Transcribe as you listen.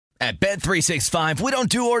At Bet365, we don't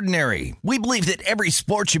do ordinary. We believe that every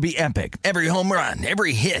sport should be epic. Every home run,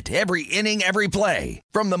 every hit, every inning, every play.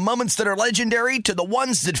 From the moments that are legendary to the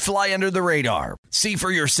ones that fly under the radar. See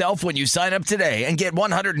for yourself when you sign up today and get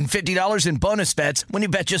 $150 in bonus bets when you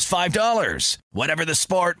bet just $5. Whatever the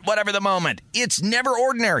sport, whatever the moment, it's never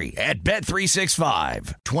ordinary at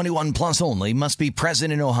Bet365. 21 plus only. Must be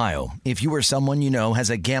present in Ohio. If you or someone you know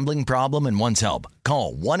has a gambling problem and wants help,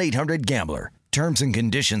 call 1-800-GAMBLER. Terms and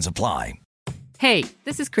conditions apply. Hey,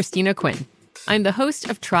 this is Christina Quinn. I'm the host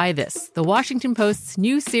of Try This, the Washington Post's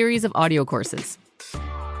new series of audio courses.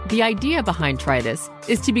 The idea behind Try This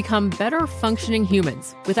is to become better functioning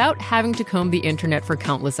humans without having to comb the internet for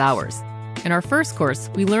countless hours. In our first course,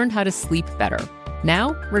 we learned how to sleep better.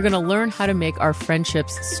 Now, we're going to learn how to make our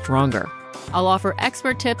friendships stronger. I'll offer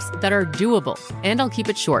expert tips that are doable, and I'll keep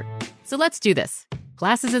it short. So let's do this.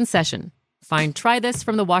 Class is in session. Find Try This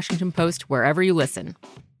from the Washington Post wherever you listen.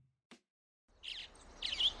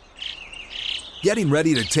 Getting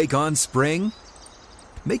ready to take on spring?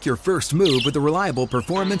 Make your first move with the reliable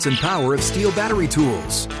performance and power of Steel battery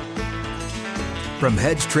tools. From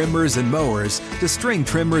hedge trimmers and mowers to string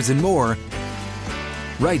trimmers and more,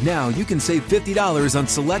 right now you can save $50 on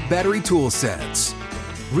select battery tool sets.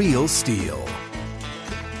 Real Steel.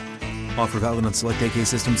 Offer valid on select AK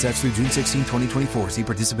system sets through June 16, 2024. See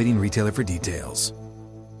participating retailer for details.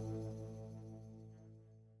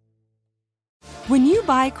 When you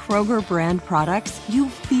buy Kroger brand products, you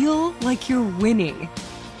feel like you're winning.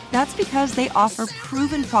 That's because they offer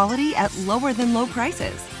proven quality at lower than low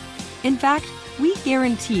prices. In fact, we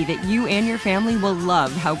guarantee that you and your family will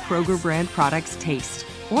love how Kroger brand products taste,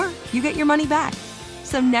 or you get your money back.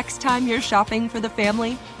 So next time you're shopping for the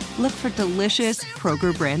family, look for delicious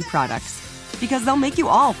Kroger brand products, because they'll make you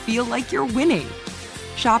all feel like you're winning.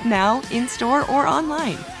 Shop now, in-store, or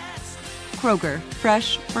online. Kroger,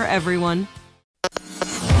 fresh for everyone.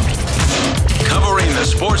 Covering the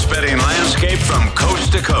sports betting landscape from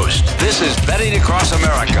coast to coast, this is Betting Across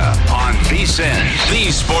America on VSiN,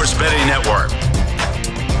 the Sports Betting Network.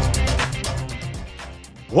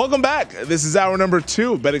 Welcome back. This is hour number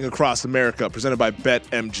 2 of Betting Across America, presented by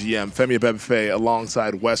BetMGM. Femi Abebefe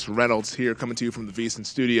alongside Wes Reynolds here, coming to you from the VSiN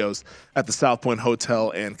studios at the South Point Hotel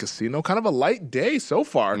and Casino. Kind of a light day so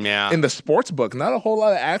far in the sports book. Not a whole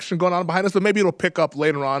lot of action going on behind us, but maybe it'll pick up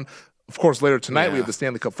later on. Of course, later tonight, we have the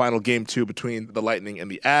Stanley Cup Final Game 2 between the Lightning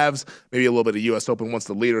and the Avs. Maybe a little bit of U.S. Open. Once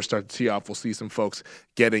the leaders start to tee off, we'll see some folks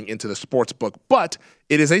getting into the sports book. But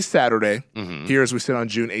it is a Saturday here as we sit on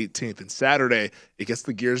June 18th. And Saturday, it gets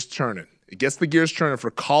the gears turning. It gets the gears turning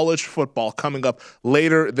for college football coming up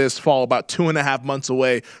later this fall, about 2.5 months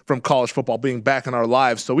away from college football being back in our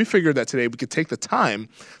lives. So we figured that today we could take the time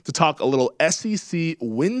to talk a little SEC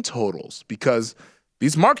win totals, because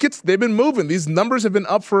these markets, they've been moving. These numbers have been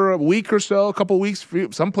up for a week or so, a couple of weeks,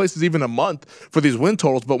 some places even a month for these win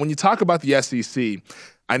totals. But when you talk about the SEC,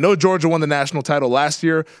 I know Georgia won the national title last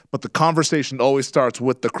year, but the conversation always starts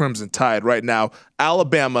with the Crimson Tide. Right now,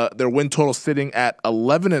 Alabama, their win total sitting at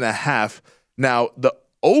 11.5. Now, the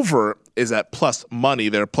over is at plus money.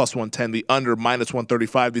 They're plus 110. The under minus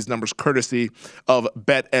 135. These numbers courtesy of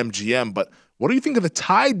BetMGM. But what do you think of the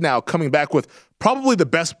Tide now coming back with probably the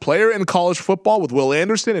best player in college football with Will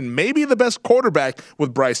Anderson and maybe the best quarterback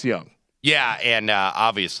with Bryce Young? Yeah, and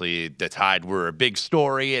obviously the Tide were a big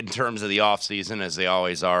story in terms of the offseason, as they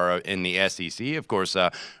always are in the SEC. Of course,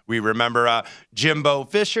 we remember Jimbo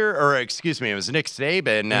Fisher, or excuse me, it was Nick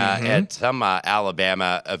Saban at some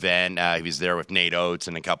Alabama event. He was there with Nate Oates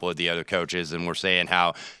and a couple of the other coaches, and we're saying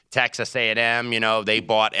how Texas A&M, they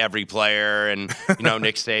bought every player, and,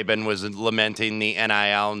 Nick Saban was lamenting the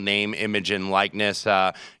NIL name, image, and likeness.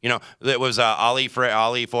 It was Ali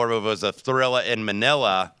Forbo was a Thrilla in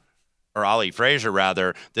Manila, or Ali Frazier,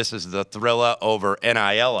 rather. This is the Thrilla over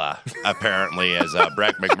NILA, apparently, as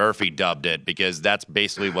Brett McMurphy dubbed it, because that's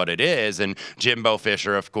basically what it is. And Jimbo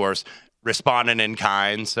Fisher, of course, responded in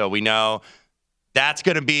kind, so we know that's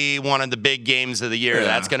going to be one of the big games of the year. Yeah.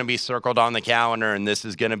 That's going to be circled on the calendar, and this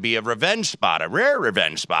is going to be a revenge spot, a rare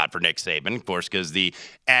revenge spot for Nick Saban, of course, because the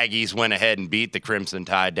Aggies went ahead and beat the Crimson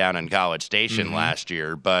Tide down in College Station last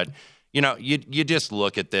year. But, you just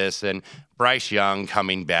look at this, and Bryce Young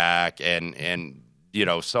coming back and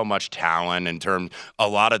so much talent in terms, a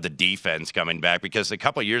lot of the defense coming back, because a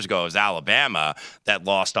couple of years ago it was Alabama that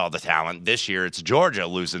lost all the talent. This year it's Georgia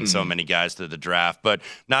losing so many guys to the draft. But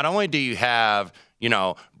not only do you have,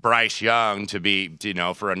 Bryce Young to be,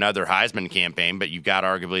 for another Heisman campaign, but you've got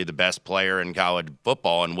arguably the best player in college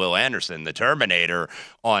football in Will Anderson, the Terminator,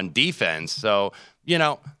 on defense. So,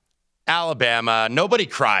 Alabama, nobody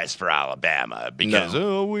cries for Alabama because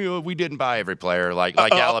we didn't buy every player like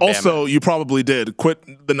Alabama. Also, you probably did.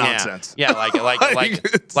 Quit the nonsense. Yeah,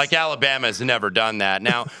 like Alabama's never done that.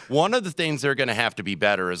 Now, one of the things they're going to have to be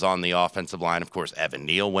better is on the offensive line. Of course, Evan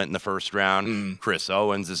Neal went in the first round. Chris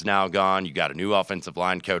Owens is now gone. You got a new offensive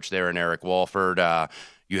line coach there in Eric Wolford.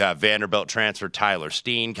 You have Vanderbilt transfer Tyler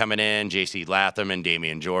Steen coming in, J.C. Latham and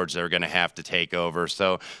Damian George. They're going to have to take over.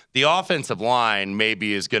 So the offensive line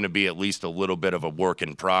maybe is going to be at least a little bit of a work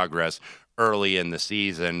in progress early in the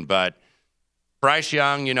season. But Bryce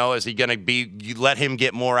Young, is he going to be – you let him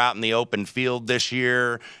get more out in the open field this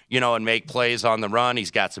year, and make plays on the run.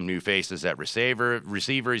 He's got some new faces at receiver.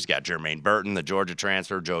 He's got Jermaine Burton, the Georgia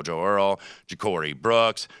transfer, JoJo Earl, Ja'Cory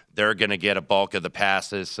Brooks. They're going to get a bulk of the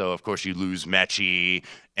passes. So, of course, you lose Mechie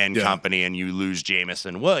and company, and you lose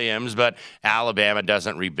Jamison Williams. But Alabama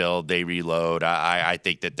doesn't rebuild. They reload. I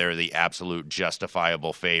think that they're the absolute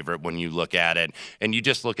justifiable favorite when you look at it. And you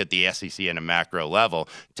just look at the SEC in a macro level.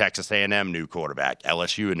 Texas A&M, new quarterback.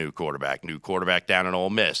 LSU, a new quarterback down at Ole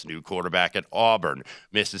Miss, new quarterback at Auburn.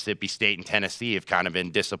 Mississippi State and Tennessee have kind of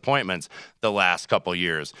been disappointments the last couple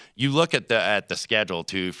years. You look at the schedule,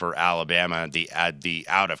 too, for Alabama, the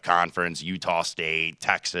out-of-conference, Utah State,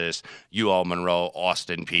 Texas, UL Monroe,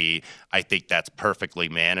 Austin P. I think that's perfectly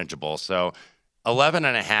manageable. So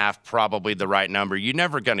 11.5, probably the right number. You're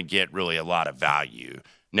never going to get really a lot of value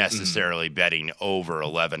necessarily betting over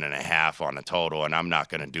 11.5 on a total, and I'm not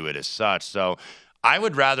going to do it as such. So I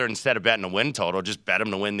would rather, instead of betting a win total, just bet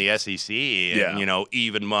them to win the SEC and,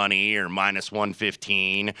 even money or minus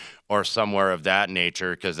 115 or somewhere of that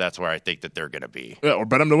nature, because that's where I think that they're going to be. Yeah, or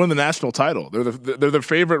bet them to win the national title. They're the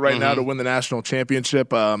favorite right now to win the national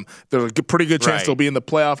championship. There's a pretty good chance they'll be in the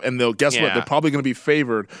playoff, and what? They're probably going to be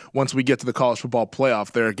favored once we get to the college football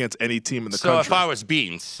playoff there against any team in the country. So if I was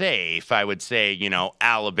being safe, I would say,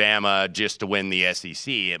 Alabama just to win the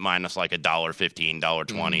SEC at minus like $1.15,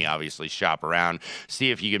 $1.20. Obviously, shop around.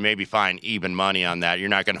 See if you can maybe find even money on that. You're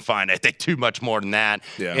not going to find, I think, too much more than that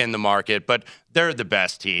in the market. But they're the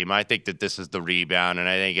best team. I think that this is the rebound, and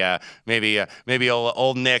I think maybe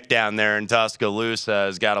old Nick down there in Tuscaloosa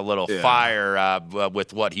has got a little fire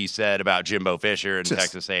with what he said about Jimbo Fisher and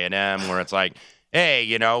Texas A&M, where it's like,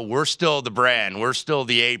 hey, we're still the brand. We're still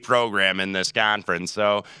the A program in this conference.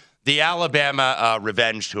 So the Alabama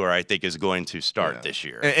revenge tour, I think, is going to start this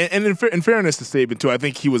year. And in fairness to Saban, too, I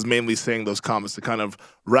think he was mainly saying those comments to kind of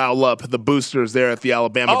rile up the boosters there at the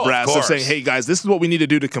Alabama brass. They're saying, hey, guys, this is what we need to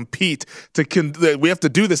do to compete. We have to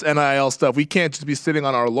do this NIL stuff. We can't just be sitting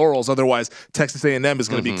on our laurels. Otherwise, Texas A&M is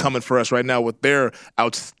going to be coming for us right now with their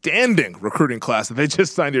outstanding recruiting class. They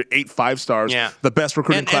just signed your 8 5-stars, the best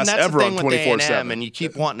recruiting class ever on 24/7. And you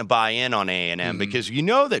keep wanting to buy in on A&M because you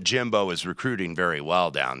know that Jimbo is recruiting very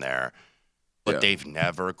well down there. But they've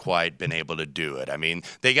never quite been able to do it. I mean,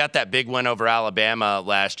 they got that big win over Alabama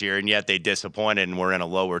last year, and yet they disappointed and were in a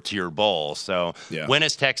lower-tier bowl. So when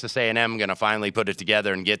is Texas A&M going to finally put it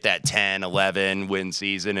together and get that 10, 11 win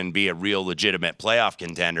season and be a real legitimate playoff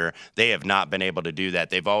contender? They have not been able to do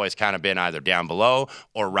that. They've always kind of been either down below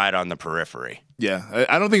or right on the periphery. Yeah,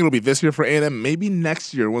 I don't think it'll be this year for A&M. Maybe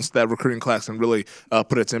next year once that recruiting class can really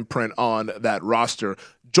put its imprint on that roster.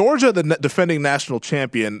 Georgia, the defending national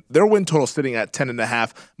champion, their win total sitting at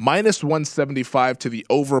 10.5, minus 175 to the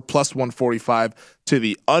over, plus 145 to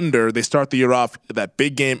the under. They start the year off that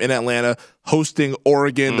big game in Atlanta, hosting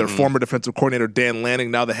Oregon. Their former defensive coordinator, Dan Lanning,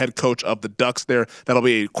 now the head coach of the Ducks there. That'll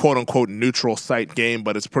be a quote-unquote neutral site game,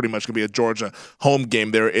 but it's pretty much going to be a Georgia home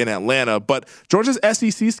game there in Atlanta. But Georgia's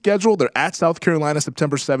SEC schedule, they're at South Carolina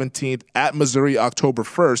September 17th, at Missouri October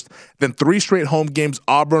 1st, then 3 straight home games,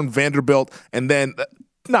 Auburn, Vanderbilt, and then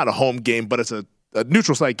not a home game, but it's a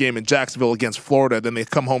neutral site game in Jacksonville against Florida. Then they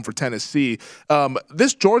come home for Tennessee.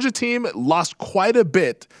 This Georgia team lost quite a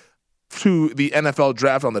bit to the NFL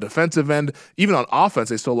draft on the defensive end. Even on offense,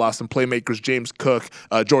 they still lost some playmakers. James Cook,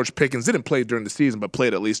 George Pickens didn't play during the season, but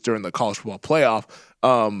played at least during the college football playoff.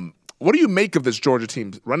 What do you make of this Georgia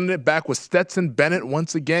team? Running it back with Stetson Bennett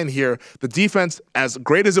once again here. The defense, as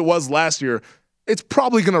great as it was last year, it's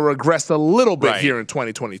probably going to regress a little bit here in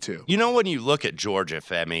 2022. When you look at Georgia,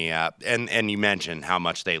 Femi, and you mentioned how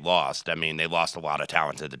much they lost. I mean, they lost a lot of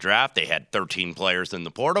talent to the draft. They had 13 players in the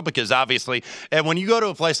portal because obviously, and when you go to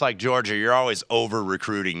a place like Georgia, you're always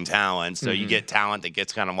over-recruiting talent. So you get talent that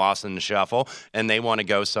gets kind of lost in the shuffle, and they want to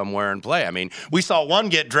go somewhere and play. I mean, we saw one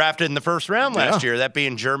get drafted in the first round last year, that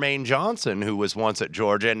being Jermaine Johnson, who was once at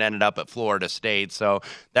Georgia and ended up at Florida State. So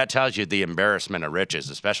that tells you the embarrassment of riches,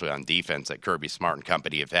 especially on defense, that Kirby Smart and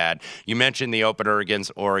company have had. You mentioned the opener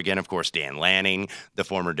against Oregon. Of course, Dan Lanning, the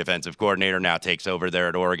former defensive coordinator, now takes over there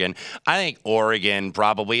at Oregon. I think Oregon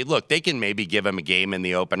probably, look, they can maybe give them a game in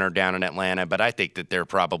the opener down in Atlanta, but I think that they're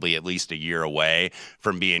probably at least a year away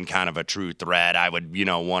from being kind of a true threat. I would,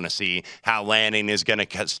 want to see how Lanning is going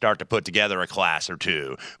to start to put together a class or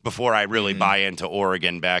two before I really buy into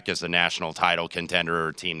Oregon back as a national title contender or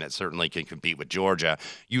a team that certainly can compete with Georgia.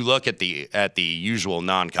 You look at the usual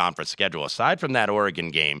non-conference schedule. Aside from that Oregon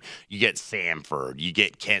game, you get Samford, you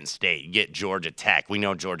get Kent State, you get Georgia Tech. We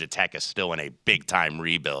know Georgia Tech is still in a big-time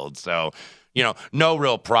rebuild, so no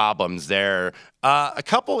real problems there. A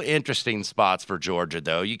couple interesting spots for Georgia,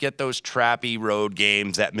 though. You get those trappy road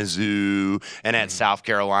games at Mizzou and at South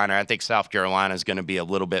Carolina. I think South Carolina is going to be a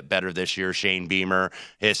little bit better this year. Shane Beamer,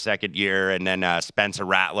 his second year, and then Spencer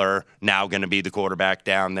Rattler, now going to be the quarterback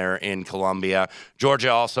down there in Columbia. Georgia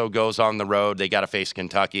also goes on the road. They got to face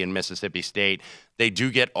Kentucky and Mississippi State. They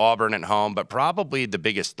do get Auburn at home, but probably the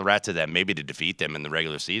biggest threat to them, maybe to defeat them in the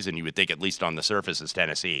regular season, you would think, at least on the surface, is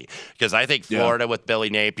Tennessee. Because I think Florida with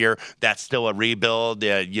Billy Napier, that's still a rebuild,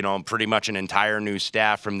 pretty much an entire new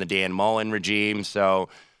staff from the Dan Mullen regime. So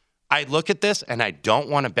I look at this, and I don't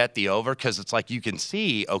want to bet the over because it's like you can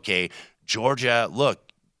see, okay, Georgia,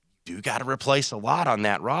 look, you got to replace a lot on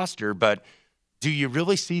that roster, but do you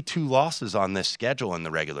really see 2 losses on this schedule in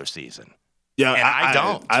the regular season? Yeah, and I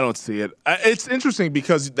don't. I don't see it. It's interesting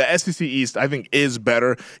because the SEC East, I think, is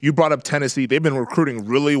better. You brought up Tennessee. They've been recruiting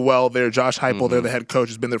really well there. Josh Heupel, they're the head coach,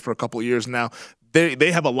 has been there for a couple of years now.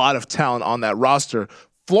 They have a lot of talent on that roster.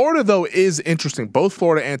 Florida, though, is interesting. Both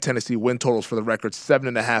Florida and Tennessee win totals for the record,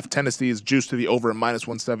 7.5. Tennessee is juiced to the over at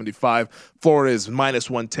 -175. Florida is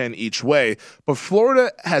 -110 each way. But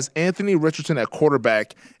Florida has Anthony Richardson at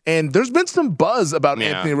quarterback, and there's been some buzz about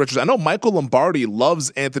Anthony Richardson. I know Michael Lombardi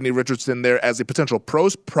loves Anthony Richardson there as a potential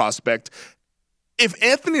pros prospect. If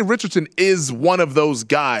Anthony Richardson is one of those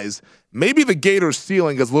guys, maybe the Gators'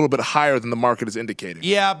 ceiling is a little bit higher than the market is indicating.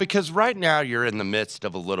 Yeah, because right now you're in the midst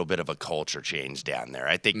of a little bit of a culture change down there.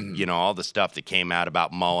 I think, all the stuff that came out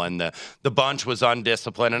about Mullen, the bunch was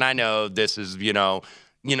undisciplined, and I know this is,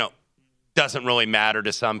 doesn't really matter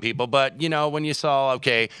to some people, but, when you saw,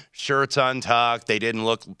 okay, shirts untucked, they didn't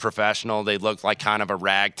look professional, they looked like kind of a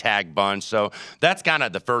ragtag bunch, so that's kind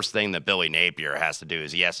of the first thing that Billy Napier has to do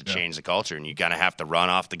is he has to change the culture, and you kind of have to run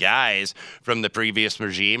off the guys from the previous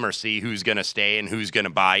regime or see who's going to stay and who's going to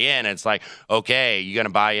buy in. It's like, okay, you going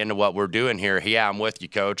to buy into what we're doing here? Yeah, I'm with you,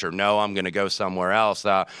 coach, or no, I'm going to go somewhere else.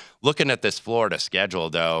 Looking at this Florida schedule,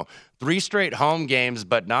 though, 3 straight home games,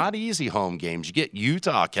 but not easy home games. You get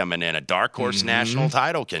Utah coming in, a dark horse national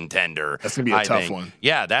title contender. That's going to be a tough one.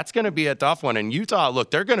 Yeah, that's going to be a tough one. And Utah, look,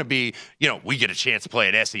 they're going to be, we get a chance to play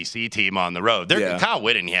an SEC team on the road. Kyle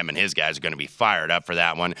Whittingham and his guys are going to be fired up for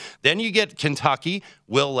that one. Then you get Kentucky.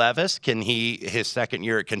 Will Levis, his second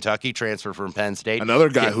year at Kentucky, transfer from Penn State. Another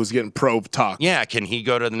guy who's getting pro talk. Yeah, can he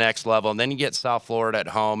go to the next level? And then you get South Florida at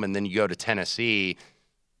home, and then you go to Tennessee.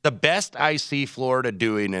 The best I see Florida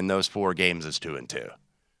doing in those 4 games is 2-2.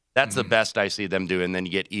 That's the best I see them doing. Then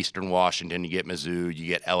you get Eastern Washington, you get Mizzou, you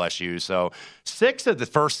get LSU. So 6 of the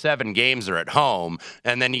first 7 games are at home,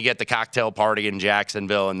 and then you get the cocktail party in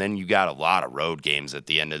Jacksonville, and then you got a lot of road games at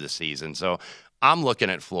the end of the season. So I'm looking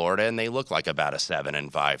at Florida, and they look like about a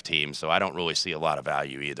 7-5 team, so I don't really see a lot of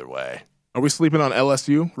value either way. Are we sleeping on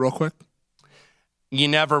LSU real quick? You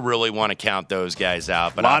never really want to count those guys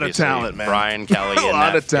out, but a lot of obviously talent, man. Brian Kelly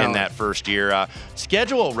in that first year.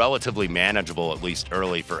 Schedule relatively manageable, at least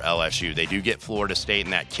early for LSU. They do get Florida State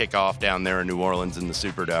in that kickoff down there in New Orleans in the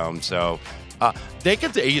Superdome. So they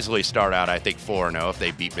could easily start out, I think, 4-0 if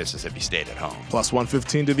they beat Mississippi State at home. Plus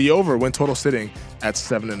 115 to the over, win total sitting at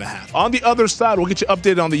 7.5. On the other side, we'll get you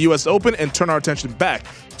updated on the U.S. Open and turn our attention back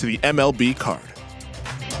to the MLB card.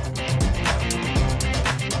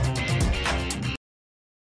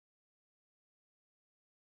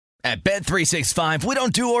 At Bet365, we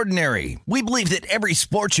don't do ordinary. We believe that every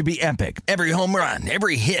sport should be epic. Every home run,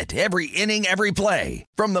 every hit, every inning, every play.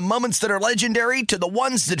 From the moments that are legendary to the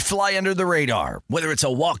ones that fly under the radar. Whether it's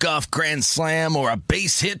a walk-off grand slam or a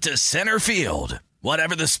base hit to center field.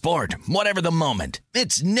 Whatever the sport, whatever the moment.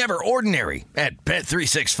 It's never ordinary at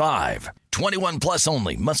Bet365. 21 plus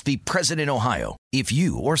only. Must be present in Ohio. If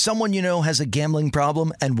you or someone you know has a gambling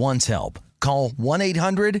problem and wants help, call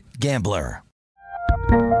 1-800-GAMBLER.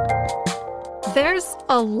 There's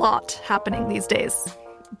a lot happening these days,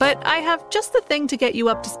 but I have just the thing to get you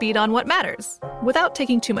up to speed on what matters without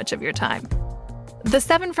taking too much of your time. The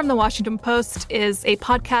 7 from the Washington Post is a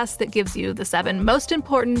podcast that gives you the 7 most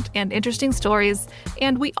important and interesting stories,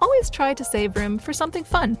 and we always try to save room for something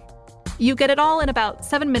fun. You get it all in about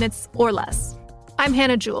 7 minutes or less. I'm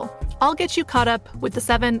Hannah Jewell. I'll get you caught up with The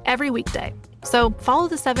 7 every weekday. So follow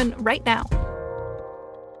The 7 right now.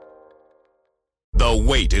 The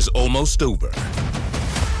wait is almost over.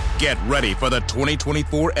 Get ready for the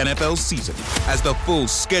 2024 NFL season as the full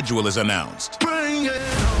schedule is announced.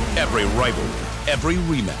 Every rivalry, every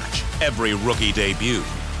rematch, every rookie debut,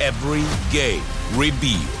 every game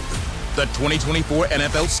revealed. The 2024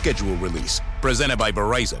 NFL schedule release, presented by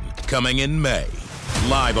Verizon, coming in May.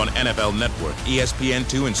 Live on NFL Network,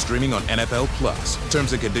 ESPN2, and streaming on NFL Plus.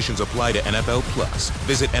 Terms and conditions apply to NFL Plus.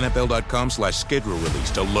 Visit NFL.com/schedule release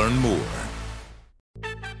to learn more.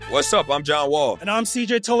 What's up? I'm John Wall. And I'm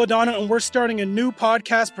CJ Toledano, and we're starting a new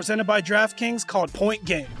podcast presented by DraftKings called Point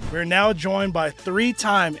Game. We're now joined by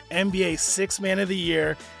three-time NBA Sixth Man of the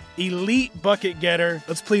Year, elite bucket getter.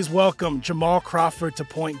 Let's please welcome Jamal Crawford to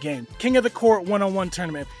Point Game. King of the Court one-on-one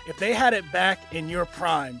tournament. If they had it back in your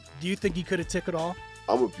prime, do you think you could have took it all?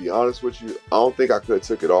 I'm going to be honest with you. I don't think I could have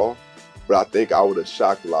took it all, but I think I would have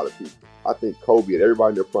shocked a lot of people. I think Kobe and everybody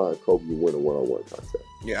in their prime, Kobe would win a one-on-one contest.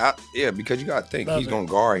 Yeah, because you got to think he's going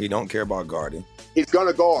to guard. He don't care about guarding. He's going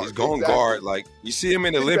to guard. He's going to guard. Like, you see him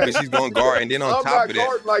in the Olympics, he's going to guard. And then on top of that. I'm not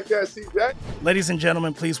guarding like that, CJ. Ladies and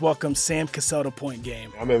gentlemen, please welcome Sam Cassell to Point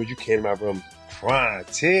Game. I remember you came out from crying,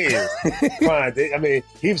 tears, crying. I mean,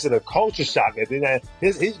 he was in a culture shock. And then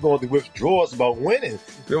he's going through withdrawals about winning.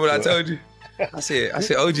 Remember what I told you? I said,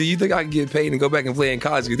 OG, you think I can get paid and go back and play in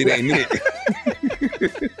college because it ain't it?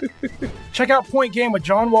 Check out Point Game with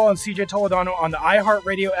John Wall and CJ Toledano on the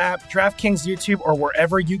iHeartRadio app, DraftKings YouTube, or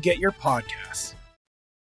wherever you get your podcasts.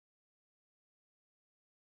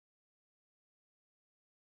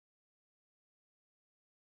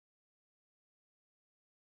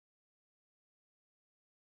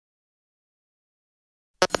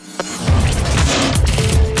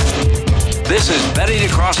 This is Betting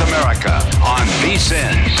Across America on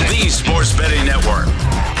VSiN, the Sports Betting Network.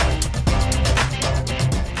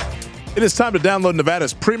 It is time to download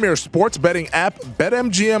Nevada's premier sports betting app,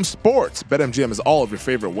 BetMGM Sports. BetMGM has all of your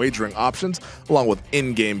favorite wagering options, along with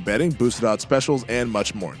in-game betting, boosted odds specials, and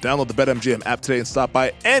much more. Download the BetMGM app today and stop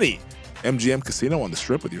by any MGM casino on the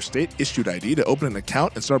Strip with your state-issued ID to open an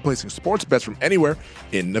account and start placing sports bets from anywhere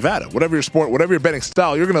in Nevada. Whatever your sport, whatever your betting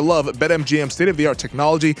style, you're going to love BetMGM's state-of-the-art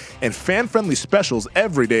technology and fan-friendly specials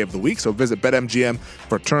every day of the week. So visit BetMGM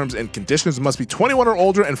for terms and conditions. Must be 21 or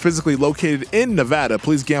older and physically located in Nevada.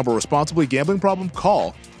 Please gamble responsibly. Gambling problem?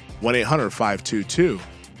 Call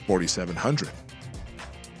 1-800-522-4700.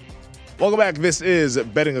 Welcome back. This is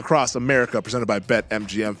Betting Across America, presented by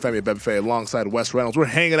BetMGM. Femi Abebefe alongside Wes Reynolds. We're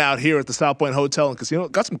hanging out here at the South Point Hotel and Casino.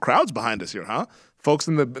 Got some crowds behind us here, huh? Folks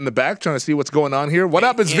in the back trying to see what's going on here. What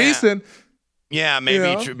up? It's VSiN. Yeah,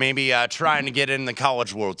 maybe trying to get in the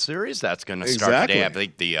College World Series. That's going to start today. I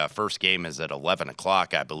think the first game is at 11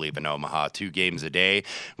 o'clock, I believe, in Omaha. 2 games a day.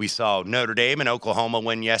 We saw Notre Dame and Oklahoma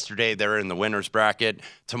win yesterday. They're in the winner's bracket.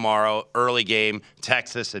 Tomorrow, early game,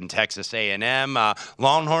 Texas and Texas A&M.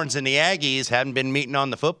 Longhorns and the Aggies haven't been meeting on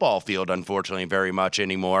the football field, unfortunately, very much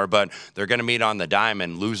anymore, but they're going to meet on the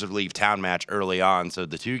diamond. Loser leave town match early on. So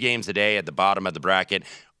the 2 games a day at the bottom of the bracket.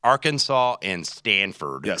 Arkansas and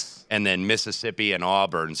Stanford. Yes. And then Mississippi and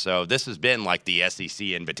Auburn. So this has been like the SEC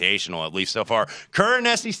Invitational, at least so far. Current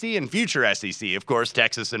SEC and future SEC, of course,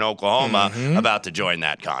 Texas and Oklahoma about to join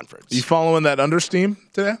that conference. You following that under steam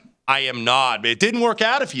today? I am not. It didn't work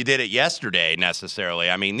out if you did it yesterday necessarily.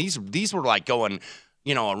 I mean, these were like going,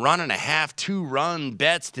 a run and a half, 2-run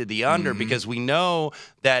bets to the under because we know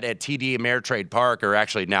that at TD Ameritrade Park, or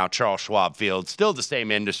actually now Charles Schwab Field, still the same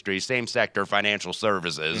industry, same sector, financial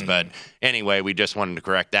services. But anyway, we just wanted to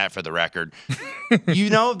correct that for the record. You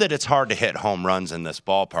know that it's hard to hit home runs in this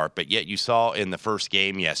ballpark, but yet you saw in the first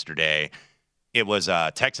game yesterday, it was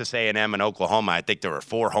Texas A&M and Oklahoma. I think there were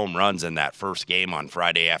 4 home runs in that first game on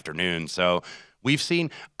Friday afternoon. So we've seen,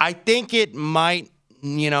 I think it might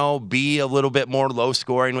be a little bit more low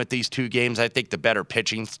scoring with these 2 games. I think the better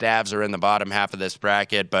pitching staffs are in the bottom half of this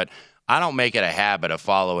bracket, but I don't make it a habit of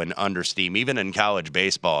following under steam, even in college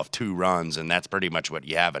baseball, of 2 runs, and that's pretty much what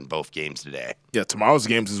you have in both games today. Yeah, tomorrow's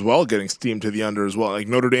games as well, getting steamed to the under as well. Like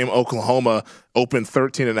Notre Dame, Oklahoma opened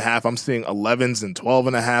 13.5. I'm seeing 11s and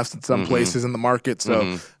 12.5s in some places in the market.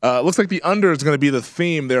 So it looks like the under is going to be the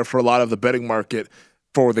theme there for a lot of the betting market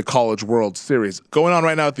for the College World Series. Going on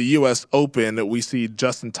right now at the U.S. Open, we see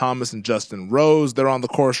Justin Thomas and Justin Rose. They're on the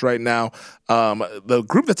course right now. The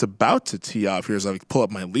group that's about to tee off here, as I pull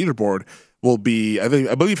up my leaderboard, will be, I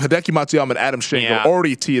believe Hideki Matsuyama and Adam Schenker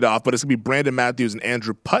already teed off, but it's going to be Brandon Matthews and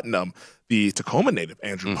Andrew Putnam, the Tacoma native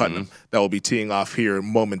Andrew Putnam, that will be teeing off here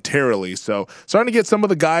momentarily. So starting to get some of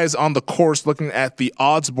the guys on the course looking at the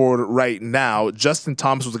odds board right now. Justin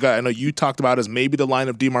Thomas was a guy I know you talked about as maybe the line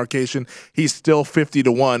of demarcation. He's still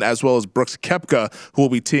 50-1, as well as Brooks Koepka, who will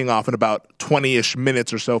be teeing off in about 20-ish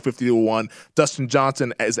minutes or so, 50-1. Dustin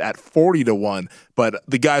Johnson is at 40-1, but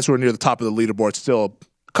the guys who are near the top of the leaderboard still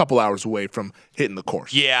couple hours away from hitting the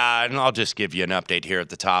course. Yeah, and I'll just give you an update here at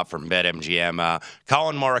the top from BetMGM.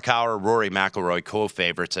 Colin Morikawa, Rory McIlroy,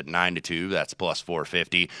 co-favorites at 9-2. That's plus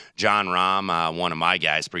 450. John Rahm, one of my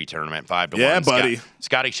guys pre-tournament, 5-1. Yeah, buddy.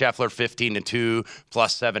 Scotty Scheffler, 15-2,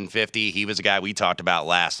 plus 750. He was a guy we talked about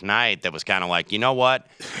last night that was kind of like, you know what?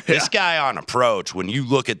 This guy on approach, when you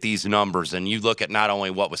look at these numbers and you look at not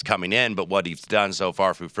only what was coming in, but what he's done so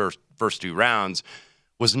far through first two rounds,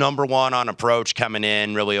 was number one on approach coming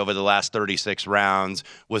in really over the last 36 rounds,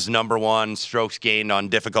 was number one strokes gained on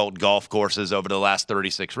difficult golf courses over the last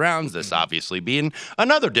 36 rounds, this obviously being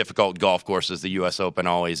another difficult golf course as the U.S. Open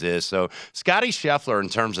always is. So Scotty Scheffler, in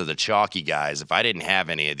terms of the chalky guys, if I didn't have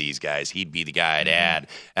any of these guys, he'd be the guy I'd add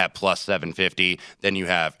at plus 750. Then you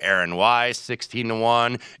have Aaron Wise,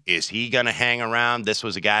 16-1. Is he going to hang around? This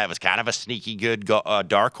was a guy that was kind of a sneaky good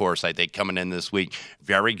dark horse, I think, coming in this week.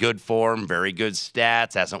 Very good form, very good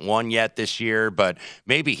stats. Hasn't won yet this year, but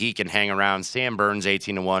maybe he can hang around. Sam Burns,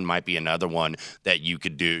 18-1, might be another one that you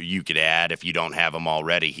could add if you don't have him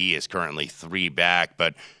already. He is currently 3 back,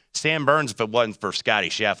 but Sam Burns, if it wasn't for Scotty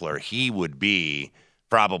Scheffler, he would be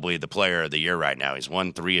probably the player of the year right now. He's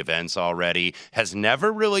won 3 events already, has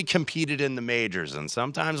never really competed in the majors, and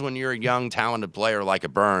sometimes when you're a young, talented player like a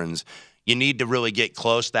Burns, you need to really get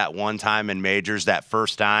close that one time in majors, that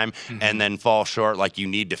first time, and then fall short like you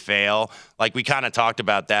need to fail. Like we kind of talked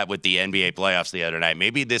about that with the NBA playoffs the other night.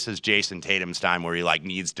 Maybe this is Jason Tatum's time where he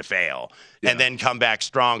needs to fail and then come back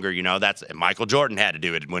stronger. That's Michael Jordan had to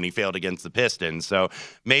do it when he failed against the Pistons. So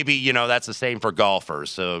maybe, that's the same for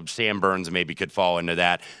golfers. So Sam Burns maybe could fall into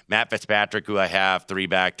that. Matt Fitzpatrick, who I have 3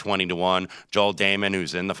 back, 20-1. Joel Damon,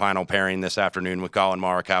 who's in the final pairing this afternoon with Colin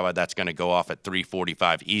Morikawa, that's going to go off at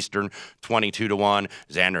 3:45 Eastern, 22-1.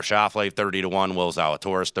 Xander Schauffele, 30-1. Will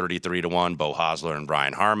Zalatoris, 33-1. Beau Hossler and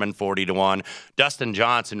Brian Harman, 40-1. Dustin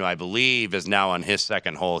Johnson, who I believe is now on his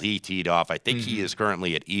second hole, he teed off. I think he is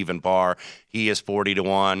currently at even par. He is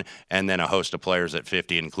 40-1, and then a host of players at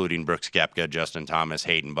 50, including Brooks Koepka, Justin Thomas,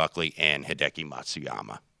 Hayden Buckley, and Hideki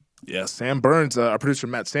Matsuyama. Yeah, Sam Burns, our producer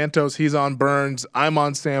Matt Santos, he's on Burns. I'm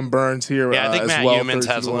on Sam Burns here. Yeah, I think Matt Youmans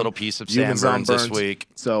has a little piece of Sam Burns this week.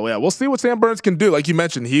 So, yeah, we'll see what Sam Burns can do. Like you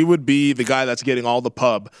mentioned, he would be the guy that's getting all the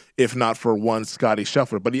pub, if not for one Scotty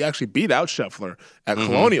Scheffler. But he actually beat out Scheffler at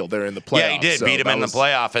Colonial there in the playoffs. Yeah, he did beat him in the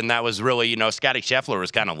playoff, and that was really, Scotty Scheffler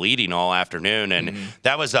was kind of leading all afternoon, and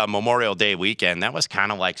that was a Memorial Day weekend. That was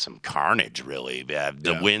kind of like some carnage, really.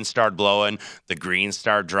 The wind started blowing, the greens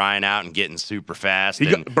started drying out and getting super fast.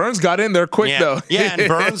 Burns got in there quick, though. Yeah, and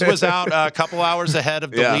Burns was out a couple hours ahead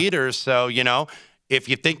of the leaders, so, if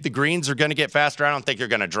you think the greens are going to get faster, I don't think you're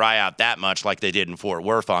going to dry out that much like they did in Fort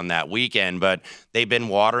Worth on that weekend, but they've been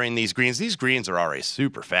watering these greens. These greens are already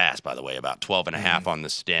super fast, by the way, about 12.5 on the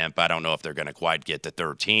stimp. I don't know if they're going to quite get to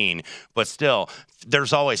 13, but still,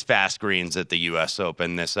 there's always fast greens at the U.S.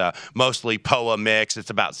 Open. This mostly POA mix.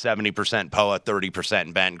 It's about 70% POA,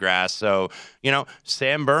 30% bent grass. So,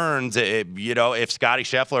 Sam Burns, if Scotty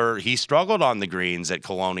Scheffler, he struggled on the greens at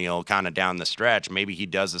Colonial kind of down the stretch. Maybe he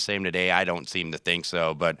does the same today. I don't seem to think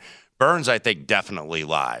so, but Burns, I think, definitely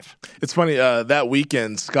live. It's funny, that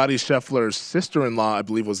weekend, Scotty Scheffler's sister-in-law, I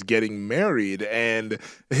believe, was getting married, and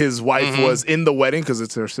his wife was in the wedding because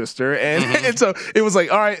it's her sister, and so it was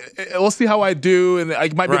like, all right, we'll see how I do, and I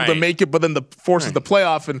might be able to make it, but then the forces the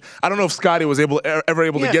playoff, and I don't know if Scotty was ever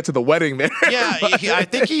able to get to the wedding there. Yeah, I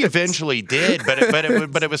think he eventually did, but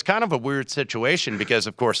it was kind of a weird situation because,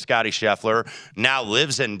 of course, Scotty Scheffler now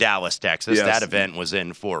lives in Dallas, Texas. Yes. That event was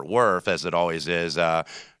in Fort Worth, as it always is,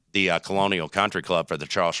 the Colonial Country Club for the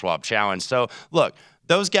Charles Schwab Challenge. So, look,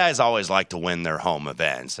 those guys always like to win their home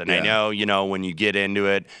events. And I know, when you get into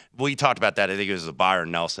it, we talked about that. I think it was the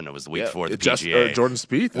Byron Nelson. It was the week before the PGA. Jordan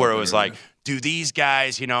Spieth. Where it was like, do these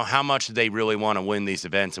guys, how much do they really want to win these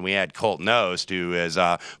events? And we had Colt Knost, who is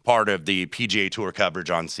part of the PGA Tour coverage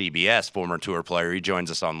on CBS, former tour player. He joins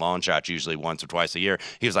us on Long Shots usually once or twice a year.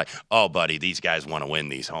 He was like, oh, buddy, these guys want to win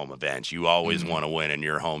these home events. You always want to win in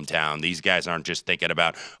your hometown. These guys aren't just thinking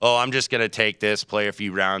about, oh, I'm just going to take this, play a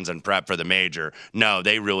few rounds, and prep for the major. No,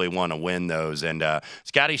 they really want to win those. And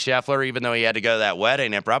Scotty Scheffler, even though he had to go to that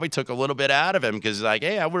wedding, it probably took a little bit out of him because he's like,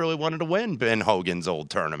 hey, I really wanted to win Ben Hogan's old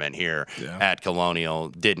tournament here at Colonial.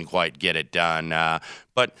 Didn't quite get it done.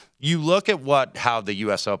 But you look at how the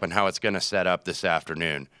U.S. Open, how it's going to set up this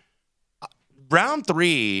afternoon. Round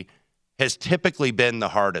 3 has typically been the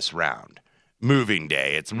hardest round. Moving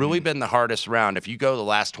day. It's really been the hardest round. If you go the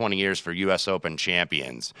last 20 years for U.S. Open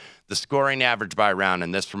champions, the scoring average by round,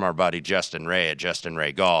 and this from our buddy Justin Ray at Justin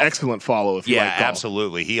Ray Golf. Excellent follow if you like golf. Yeah,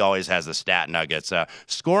 absolutely. He always has the stat nuggets.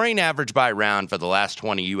 Scoring average by round for the last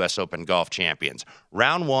 20 U.S. Open golf champions.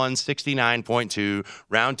 Round 1, 69.2.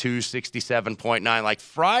 Round 2, 67.9. Like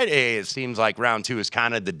Friday, it seems like round 2 is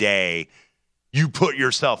kind of the day you put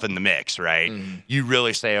yourself in the mix, right? You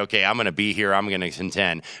really say, okay, I'm going to be here. I'm going to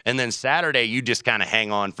contend. And then Saturday, you just kind of hang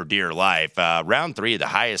on for dear life. Round 3, the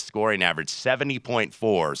highest scoring average,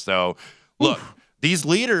 70.4. So, look, these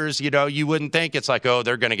leaders, you wouldn't think it's like, oh,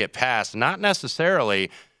 they're going to get past. Not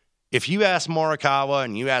necessarily. If you ask Morikawa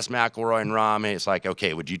and you ask McIlroy and Rahm, it's like,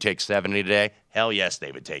 okay, would you take 70 today? Hell yes,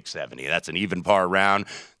 they would take 70. That's an even par round.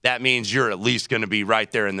 That means you're at least going to be right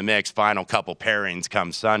there in the mix. Final couple pairings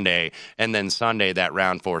come Sunday. And then Sunday, that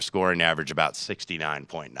round 4 scoring average about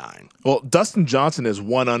 69.9. Well, Dustin Johnson is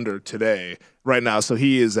 1 under today right now, so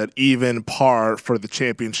he is at even par for the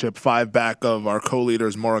championship, 5 back of our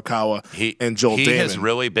co-leaders Morikawa and Joel Damon. He has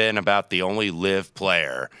really been about the only live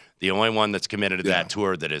player, the only one that's committed to that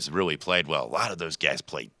tour that has really played well. A lot of those guys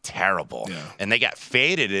played terrible, and they got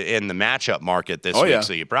faded in the matchup market this week,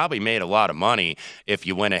 so you probably made a lot of money if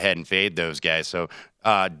you went ahead and fade those guys. So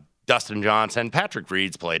Dustin Johnson, Patrick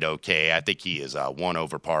Reed's played okay. I think he is 1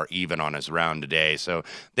 over par even on his round today. So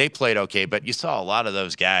they played okay, but you saw a lot of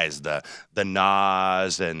those guys, the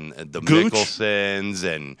Nas and the Gooch. Mickelsons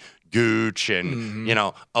and Gooch and,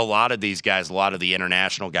 a lot of these guys, a lot of the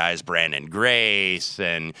international guys, Brandon Grace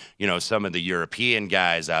and, some of the European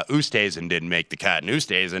guys, Oosthuizen didn't make the cut. And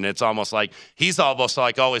Oosthuizen, it's almost like he's almost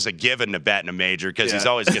like always a given to bet in a major because he's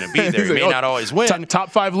always going to be there. He may not always win. Top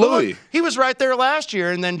 5 Louis. He was right there last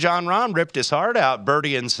year, and then John Rahm ripped his heart out,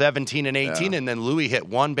 birdie in 17 and 18, and then Louis hit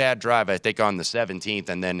one bad drive, I think, on the 17th,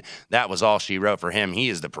 and then that was all she wrote for him. He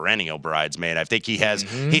is the perennial bridesmaid. I think he has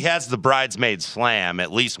the bridesmaid slam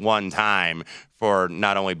at least one time for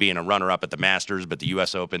not only being a runner-up at the Masters, but the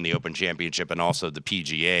U.S. Open, the Open Championship, and also the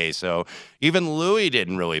PGA. So even Louis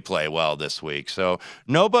didn't really play well this week. So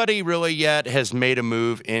nobody really yet has made a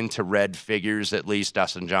move into red figures. At least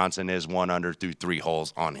Dustin Johnson is 1 under through 3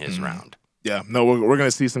 holes on his round. Yeah, no, we're going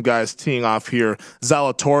to see some guys teeing off here.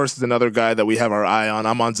 Zalatoris is another guy that we have our eye on.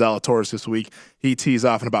 I'm on Zalatoris this week. He tees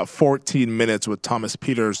off in about 14 minutes with Thomas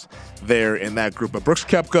Pieters there in that group. But Brooks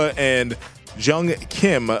Koepka and Jung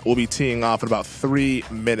Kim will be teeing off in about 3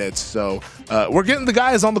 minutes. So we're getting the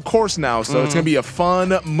guys on the course now. So it's going to be a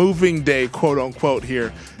fun moving day, quote unquote,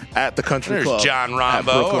 here at the Country Club. There's John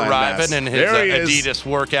Rambo arriving in his Adidas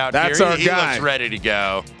workout gear. That's our he guy. Looks ready to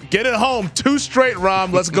go. Get it home. 2 straight,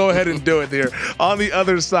 Rom. Let's go ahead and do it here. On the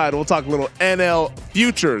other side, we'll talk a little NL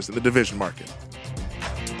futures in the division market.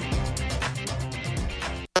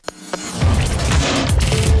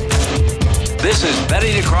 This is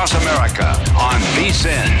Betting Across America on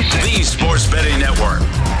VSiN, the Sports Betting Network.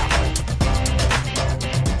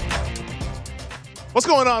 What's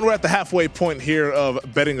going on? We're at the halfway point here of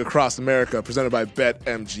Betting Across America, presented by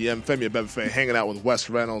BetMGM. Femi Abebefe hanging out with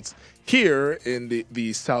Wes Reynolds here in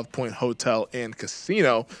the South Point Hotel and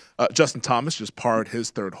Casino. Justin Thomas just parred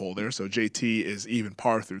his 3rd hole there, so JT is even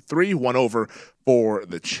par through 3, 1 over for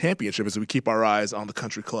the championship as we keep our eyes on the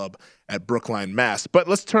Country Club at Brookline, Mass. But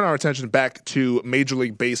let's turn our attention back to Major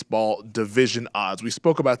League Baseball division odds. We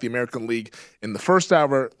spoke about the American League in the first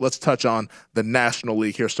hour. Let's touch on the National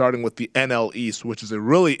League here, starting with the NL East, which is a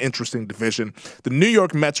really interesting division. The New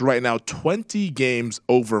York Mets right now 20 games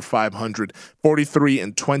over 500,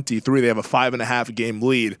 43-23. They have a 5.5 game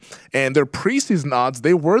lead. And their preseason odds,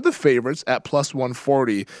 they were the favorites at plus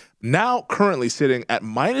 140. Now currently sitting at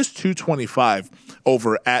minus 225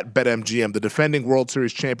 over at BetMGM. The defending World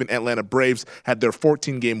Series champion Atlanta Braves had their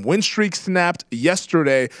 14-game win streak snapped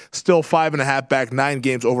yesterday. Still 5.5 back, 9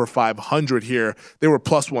 games over 500 here. They were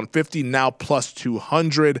plus 150, now plus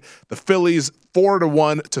 200. The Phillies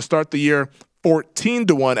 4-1 to start the year.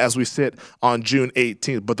 14-1 as we sit on June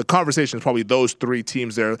 18th. But the conversation is probably those 3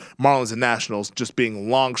 teams there, Marlins and Nationals, just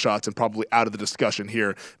being long shots and probably out of the discussion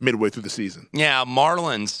here midway through the season. Yeah,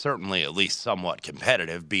 Marlins certainly at least somewhat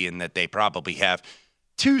competitive, being that they probably have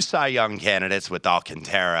 2 Cy Young candidates with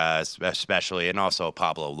Alcantara especially, and also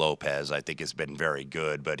Pablo Lopez I think has been very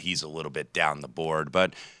good, but he's a little bit down the board.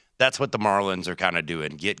 But That's what the Marlins are kind of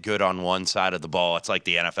doing. Get good on one side of the ball. It's like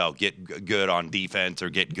the NFL, get good on defense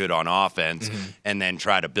or get good on offense, and then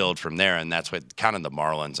try to build from there. And that's what kind of the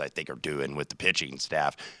Marlins, I think, are doing with the pitching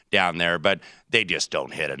staff down there. But they just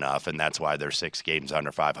don't hit enough, and that's why they're 6 games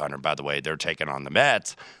under 500. By the way, they're taking on the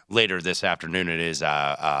Mets. Later this afternoon, it is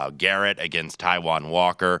Garrett against Taijuan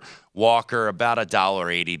Walker. Walker, about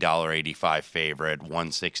 $1.80, $1.85 favorite,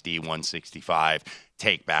 160, 165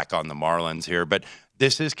 take back on the Marlins here. But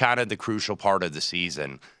this is kind of the crucial part of the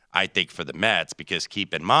season, I think, for the Mets, because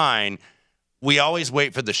keep in mind, we always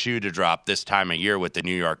wait for the shoe to drop this time of year with the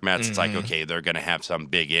New York Mets. It's like, okay, they're going to have some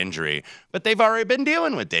big injury, but they've already been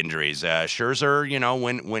dealing with injuries.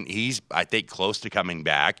 Scherzer, when he's, I think, close to coming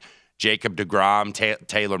back. Jacob deGrom,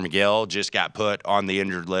 Taylor McGill just got put on the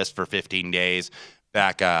injured list for 15 days.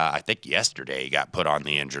 Back, I think yesterday he got put on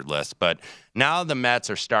the injured list. But now the Mets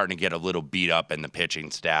are starting to get a little beat up in the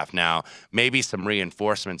pitching staff. Now, maybe some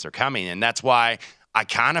reinforcements are coming, and that's why I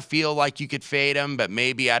kind of feel like you could fade them, but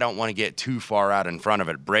maybe I don't want to get too far out in front of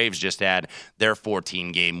it. Braves just had their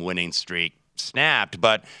 14-game winning streak snapped,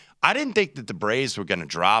 but I didn't think that the Braves were going to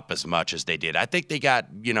drop as much as they did. I think they got,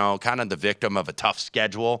 kind of the victim of a tough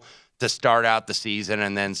schedule to start out the season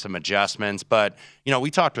and then some adjustments. But, we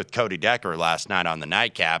talked with Cody Decker last night on the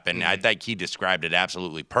Nightcap, and I think he described it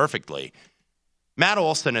absolutely perfectly. Matt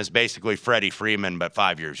Olson is basically Freddie Freeman, but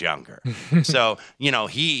 5 years younger. So,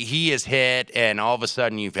 he is hit, and all of a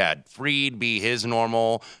sudden you've had Fried be his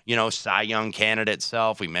normal, Cy Young candidate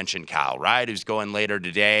self. We mentioned Kyle Wright, who's going later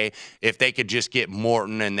today. If they could just get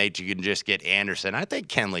Morton and they could just get Anderson, I think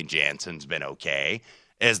Kenley Jansen's been okay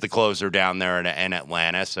as the closer down there in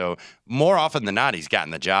Atlanta. So more often than not, he's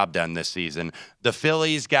gotten the job done this season. The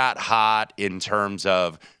Phillies got hot in terms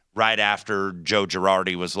of right after Joe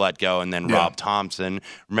Girardi was let go and then Rob Thompson.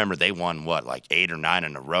 Remember, they won, 8 or 9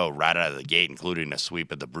 in a row right out of the gate, including a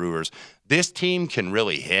sweep of the Brewers. This team can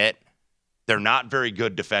really hit. They're not very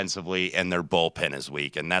good defensively, and their bullpen is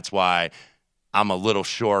weak. And that's why I'm a little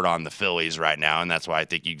short on the Phillies right now, and that's why I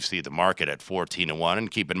think you can see the market at 14-1. And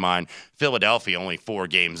keep in mind, Philadelphia only 4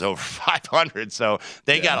 games over 500, so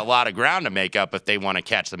they got a lot of ground to make up if they want to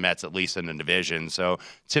catch the Mets at least in the division. So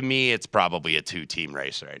to me, it's probably a 2-team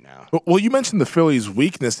race right now. Well, you mentioned the Phillies'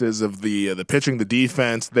 weaknesses of the pitching, the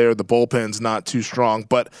defense there, the bullpen's not too strong,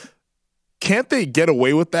 but can't they get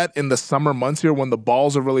away with that in the summer months here when the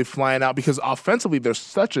balls are really flying out? Because offensively, there's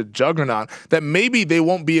such a juggernaut that maybe they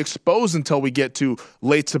won't be exposed until we get to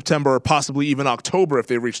late September or possibly even October if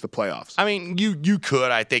they reach the playoffs. I mean, you could,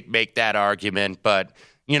 I think, make that argument, but,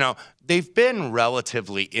 they've been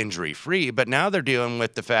relatively injury-free, but now they're dealing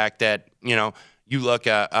with the fact that, you look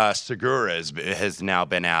at Segura has now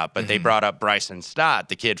been out, but they brought up Bryson Stott,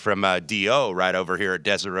 the kid from D.O. right over here at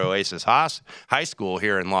Desert Oasis High School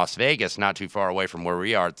here in Las Vegas, not too far away from where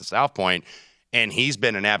we are at the South Point. And he's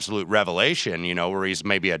been an absolute revelation, where he's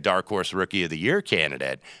maybe a dark horse rookie of the year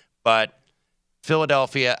candidate. But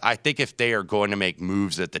Philadelphia, I think if they are going to make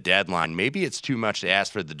moves at the deadline, maybe it's too much to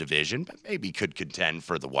ask for the division, but maybe could contend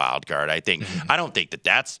for the wild card. I don't think that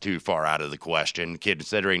that's too far out of the question,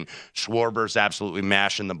 considering Schwarber's absolutely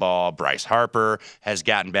mashing the ball. Bryce Harper has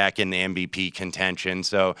gotten back in the MVP contention.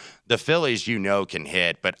 So the Phillies, can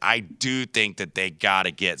hit, but I do think that they got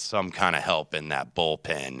to get some kind of help in that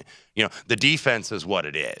bullpen. The defense is what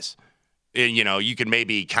it is. You can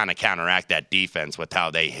maybe kind of counteract that defense with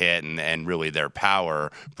how they hit and really their power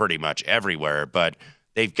pretty much everywhere. But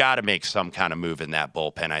they've got to make some kind of move in that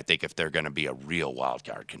bullpen, I think, if they're going to be a real wild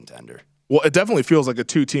card contender. Well, it definitely feels like a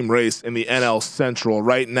 2-team race in the NL Central.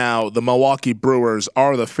 Right now, the Milwaukee Brewers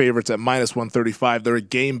are the favorites at -135. They're a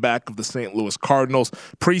game back of the St. Louis Cardinals.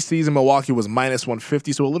 Preseason, Milwaukee was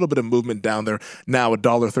 -150, so a little bit of movement down there. Now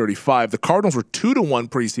 $1.35. The Cardinals were 2-1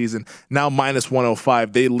 preseason, now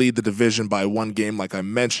 -105. They lead the division by 1 game, like I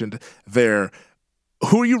mentioned there.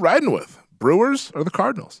 Who are you riding with, Brewers or the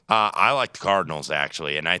Cardinals? I like the Cardinals,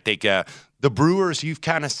 actually, and I think the Brewers, you've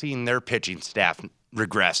kind of seen their pitching staff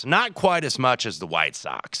regress. Not quite as much as the White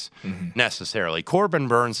Sox necessarily. Corbin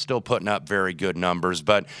Burns still putting up very good numbers,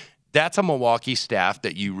 but that's a Milwaukee staff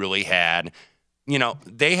that you really had.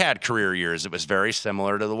 They had career years. It was very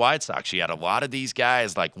similar to the White Sox. You had a lot of these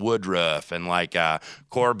guys like Woodruff and like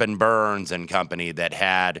Corbin Burns and company that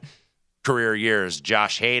had career years.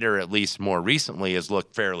 Josh Hader, at least more recently, has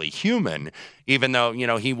looked fairly human, even though,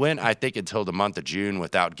 he went, I think, until the month of June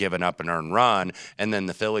without giving up an earned run, and then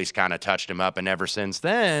the Phillies kind of touched him up, and ever since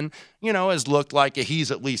then, has looked like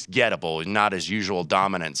he's at least gettable, not his usual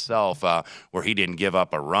dominant self, where he didn't give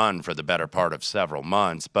up a run for the better part of several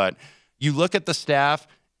months. But you look at the staff,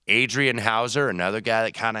 Adrian Hauser, another guy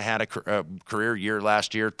that kind of had a career year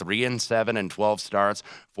last year, 3-7 and 12 starts,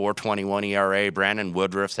 4.21 ERA. Brandon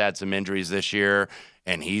Woodruff's had some injuries this year,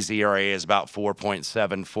 and his ERA is about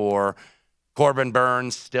 4.74. Corbin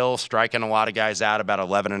Burns still striking a lot of guys out, about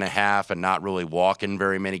 11.5, and not really walking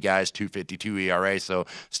very many guys, 2.52 ERA. So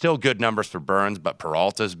still good numbers for Burns, but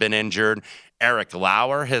Peralta's been injured. Eric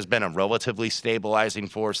Lauer has been a relatively stabilizing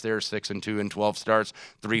force there, 6-2 and 12 starts,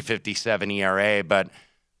 3.57 ERA. But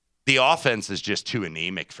the offense is just too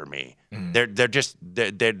anemic for me. They're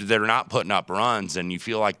not putting up runs, and you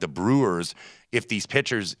feel like the Brewers, if these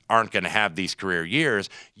pitchers aren't going to have these career years,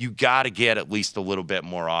 you got to get at least a little bit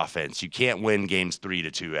more offense. You can't win games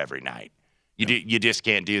 3-2 every night. You just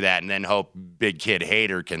can't do that and then hope Big Kid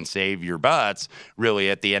Hader can save your butts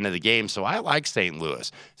really at the end of the game. So I like St.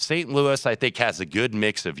 Louis. St. Louis, I think, has a good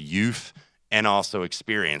mix of youth and also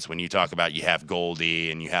experience. When you talk about, you have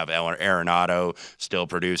Goldie and you have Arenado still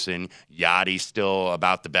producing, Yachty's still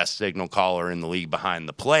about the best signal caller in the league behind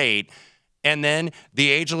the plate. And then the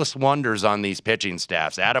ageless wonders on these pitching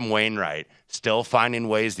staffs. Adam Wainwright still finding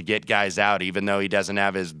ways to get guys out, even though he doesn't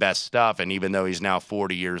have his best stuff and even though he's now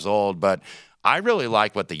 40 years old. But I really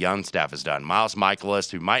like what the young staff has done. Miles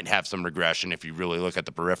Michaelis, who might have some regression if you really look at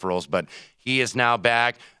the peripherals, but he is now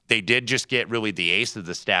back. They did just get really the ace of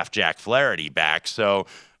the staff, Jack Flaherty, back. So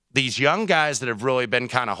these young guys that have really been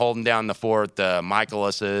kind of holding down the fort, the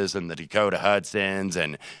Michaelises and the Dakota Hudsons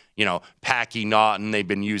and, Packy Naughton, they've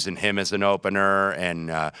been using him as an opener,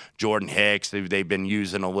 and Jordan Hicks, they've been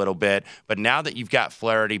using a little bit. But now that you've got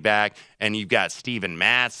Flaherty back and you've got Steven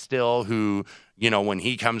Matz still, who, when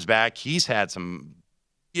he comes back, he's had some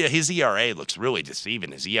 – his ERA looks really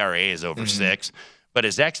deceiving. His ERA is over 6. But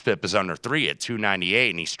his xFIP is under 3 at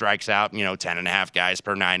 2.98, and he strikes out, 10.5 guys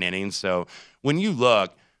per 9 innings. So when you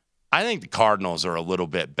look, I think the Cardinals are a little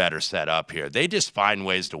bit better set up here. They just find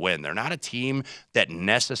ways to win. They're not a team that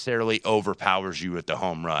necessarily overpowers you at the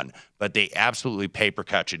home run, but they absolutely paper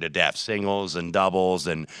cut you to death, singles and doubles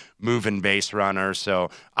and moving base runners.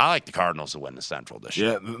 So I like the Cardinals to win the Central this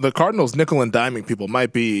year. Yeah, the Cardinals nickel and diming people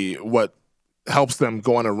might be what helps them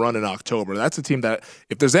go on a run in October. That's a team that,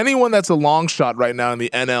 if there's anyone that's a long shot right now in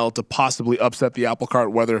the NL to possibly upset the apple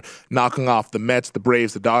cart, whether knocking off the Mets, the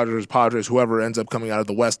Braves, the Dodgers, Padres, whoever ends up coming out of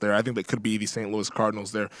the West there, I think that could be the St. Louis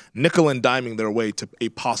Cardinals. They're nickel and diming their way to a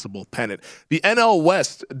possible pennant. The NL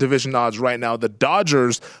West division odds right now, the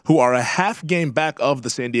Dodgers, who are a half game back of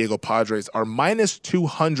the San Diego Padres, are minus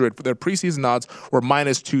 200. Their preseason odds were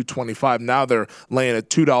minus 225. Now they're laying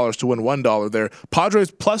at $2 to win $1 there.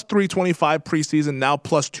 Padres plus 325 preseason, now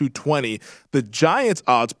plus 220. The Giants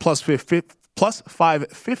odds plus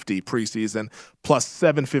 550 preseason, plus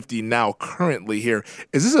 750 now currently here.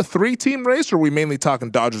 Is this a 3-team race, or are we mainly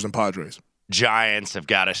talking Dodgers and Padres? Giants have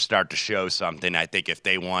got to start to show something, I think, if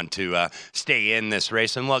they want to stay in this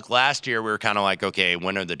race. And look, last year we were kind of like, okay,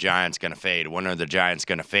 when are the Giants going to fade? When are the Giants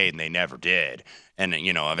going to fade? And they never did. And,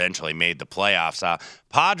 eventually made the playoffs.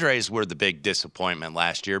 Padres were the big disappointment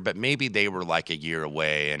last year, but maybe they were like a year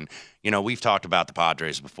away. And, we've talked about the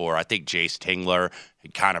Padres before. I think Jace Tingler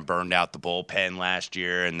had kind of burned out the bullpen last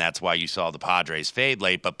year, and that's why you saw the Padres fade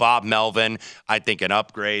late. But Bob Melvin, I think, an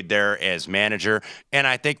upgrade there as manager. And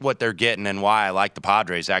I think what they're getting and why I like the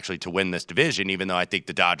Padres actually to win this division, even though I think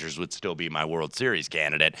the Dodgers would still be my World Series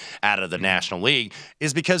candidate out of the National League,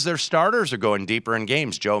 is because their starters are going deeper in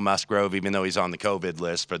games. Joe Musgrove, even though he's on the COVID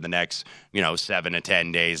list for the next, 7 to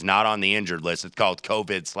 10 days, not on the injured list. It's called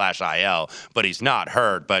COVID/IL, but he's not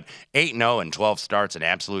hurt. But 8-0 and 12 starts, an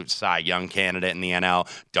absolute Cy Young candidate in the NL.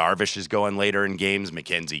 Darvish is going later in games.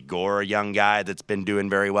 Mackenzie Gore, a young guy that's been doing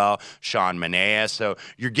very well. Sean Manaea. So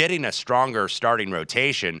you're getting a stronger starting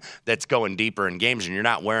rotation that's going deeper in games, and you're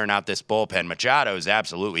not wearing out this bullpen. Machado's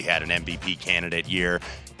absolutely had an MVP candidate year.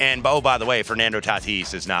 And, by the way, Fernando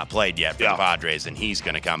Tatis has not played yet for the Padres, and he's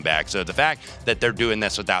going to come back. So the fact that they're doing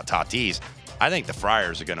this without Tatis, I think the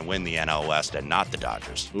Friars are going to win the NL West and not the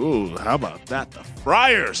Dodgers. Ooh, how about that? The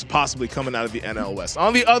Friars possibly coming out of the NL West.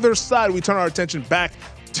 On the other side, we turn our attention back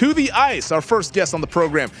to the ice. Our first guest on the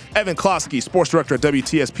program, Evan Klosky, sports director at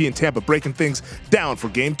WTSP in Tampa, breaking things down for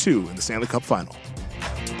Game 2 in the Stanley Cup Final.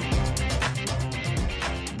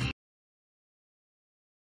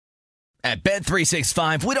 At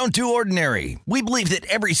Bet365, we don't do ordinary. We believe that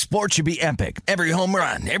every sport should be epic. Every home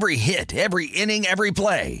run, every hit, every inning, every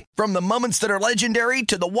play. From the moments that are legendary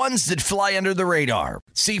to the ones that fly under the radar.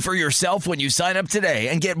 See for yourself when you sign up today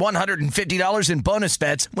and get $150 in bonus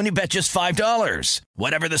bets when you bet just $5.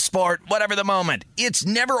 Whatever the sport, whatever the moment, it's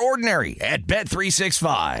never ordinary at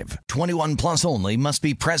Bet365. 21 plus only. Must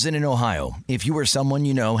be present in Ohio. If you or someone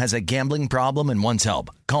you know has a gambling problem and wants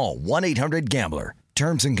help, call 1-800-GAMBLER.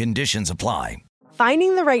 Terms and conditions apply.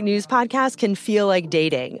 Finding the right news podcast can feel like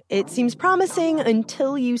dating. It seems promising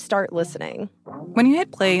until you start listening. When you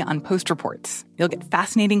hit play on Post Reports, you'll get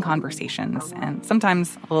fascinating conversations and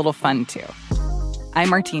sometimes a little fun, too. I'm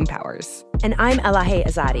Martine Powers. And I'm Elahe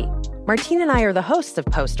Azadi. Martine and I are the hosts of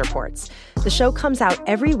Post Reports. The show comes out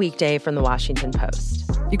every weekday from The Washington Post.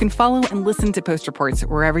 You can follow and listen to Post Reports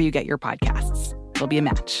wherever you get your podcasts. It'll be a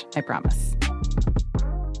match, I promise.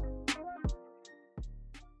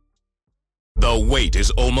 The wait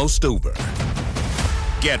is almost over.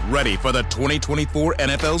 Get ready for the 2024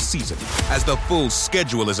 NFL season as the full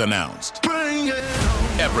schedule is announced.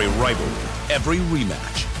 Every rivalry, every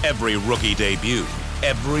rematch, every rookie debut,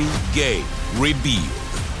 every game revealed.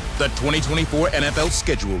 The 2024 NFL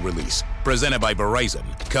schedule release, presented by Verizon,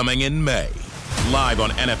 coming in May. Live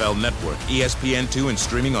on NFL Network, ESPN2, and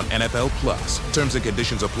streaming on NFL Plus. Terms and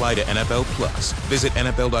conditions apply to NFL Plus. Visit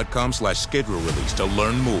NFL.com/schedule release to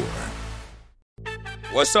learn more.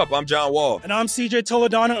 What's up? I'm John Wall. And I'm CJ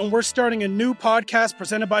Toledano, and we're starting a new podcast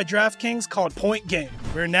presented by DraftKings called Point Game.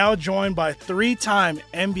 We're now joined by three-time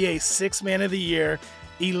NBA Sixth Man of the Year,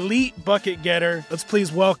 elite bucket getter. Let's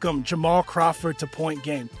please welcome Jamal Crawford to Point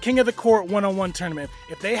Game. King of the Court one-on-one tournament.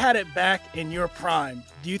 If they had it back in your prime,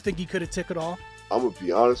 do you think you could have took it all? I'm going to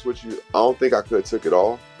be honest with you. I don't think I could have took it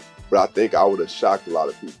all, but I think I would have shocked a lot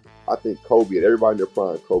of people. I think Kobe and everybody in their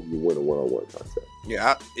prime, Kobe would win a one-on-one contest.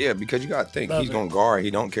 Yeah, because you got to think, he's going to guard.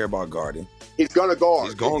 He don't care about guarding. He's going to guard.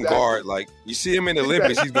 He's going to guard. Like, you see him in the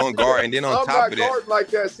Olympics, he's going to guard. And then on top of that. I'm not guarding like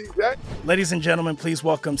that, CJ. Ladies and gentlemen, please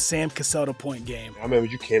welcome Sam Cassell to Point Game. I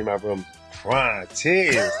remember you came in my room crying,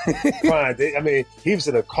 tears. Crying. I mean, he was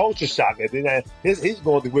in a culture shock. And then he's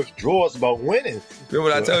going through withdrawals about winning.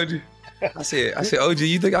 Remember what I told you? I said, OG,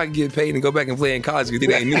 you think I can get paid and go back and play in college because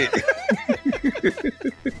it ain't it?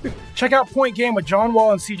 Check out Point Game with John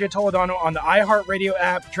Wall and CJ Toledano on the iHeartRadio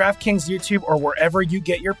app, DraftKings YouTube, or wherever you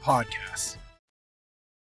get your podcasts.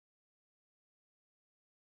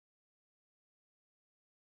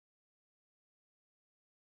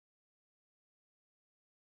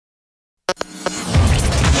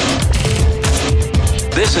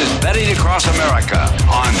 This is Betting Across America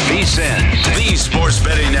on VSiN, the Sports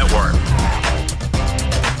Betting Network.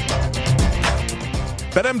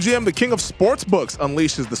 BetMGM, the king of sportsbooks,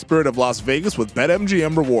 unleashes the spirit of Las Vegas with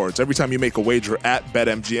BetMGM Rewards. Every time you make a wager at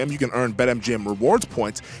BetMGM, you can earn BetMGM Rewards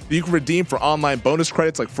points that you can redeem for online bonus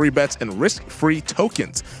credits like free bets and risk-free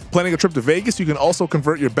tokens. Planning a trip to Vegas, you can also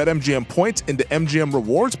convert your BetMGM points into MGM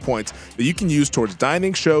Rewards points that you can use towards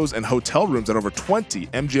dining, shows, and hotel rooms at over 20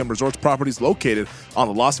 MGM Resorts properties located on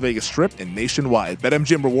the Las Vegas Strip and nationwide.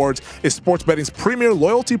 BetMGM Rewards is sports betting's premier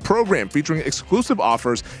loyalty program featuring exclusive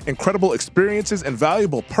offers, incredible experiences, and valuable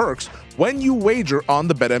perks when you wager on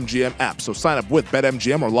the BetMGM app. So sign up with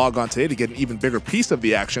BetMGM or log on today to get an even bigger piece of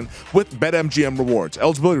the action with BetMGM Rewards.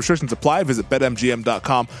 Eligibility restrictions apply. Visit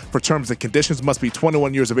BetMGM.com for terms and conditions. Must be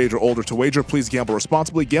 21 years of age or older to wager. Please gamble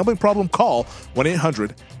responsibly. Gambling problem? Call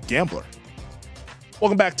 1-800-GAMBLER.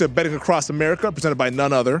 Welcome back to Betting Across America, presented by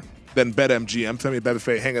none other than BetMGM. Femi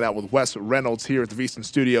Abebefe hanging out with Wes Reynolds here at the VSiN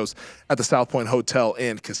Studios at the South Point Hotel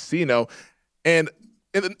and Casino. And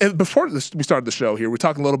before we started the show here, we're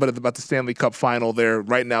talking a little bit about the Stanley Cup final there.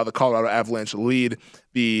 Right now, the Colorado Avalanche lead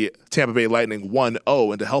the Tampa Bay Lightning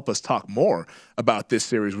 1-0. And to help us talk more about this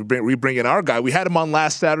series, we bring in our guy. We had him on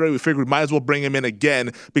last Saturday. We figured we might as well bring him in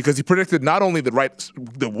again because he predicted not only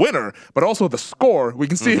the winner, but also the score. We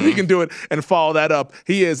can see if he can do it and follow that up.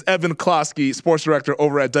 He is Evan Klosky, sports director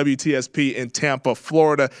over at WTSP in Tampa,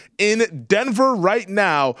 Florida, in Denver right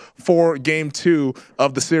now for Game 2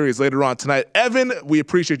 of the series later on tonight. Evan, we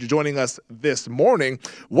appreciate you joining us this morning.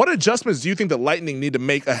 What adjustments do you think the Lightning need to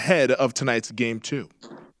make ahead of tonight's Game 2?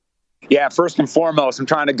 Yeah, first and foremost, I'm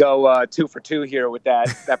trying to go 2 for 2 here with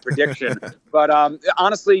that prediction. But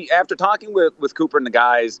honestly, after talking with Cooper and the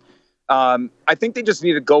guys, I think they just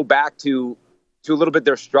need to go back to a little bit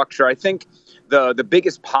their structure. I think the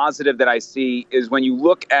biggest positive that I see is when you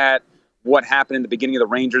look at what happened in the beginning of the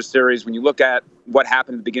Rangers series, when you look at what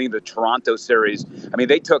happened in the beginning of the Toronto series, I mean,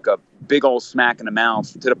 they took a big old smack in the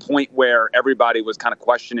mouth to the point where everybody was kind of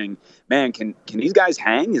questioning, man, can these guys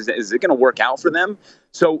hang? Is it going to work out for them?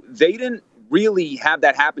 So they didn't really have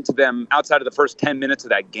that happen to them outside of the first 10 minutes of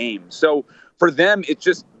that game. So for them, it's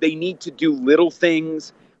just they need to do little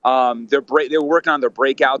things. They're working on their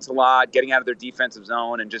breakouts a lot, getting out of their defensive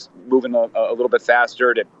zone and just moving a little bit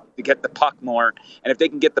faster to get the puck more. And if they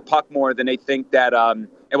can get the puck more, then they think that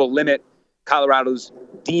it will limit Colorado's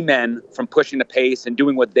D-men from pushing the pace and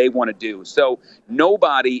doing what they want to do. So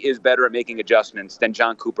nobody is better at making adjustments than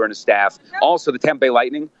John Cooper and his staff. Also, the Tampa Bay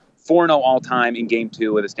Lightning, 4-0 all-time in Game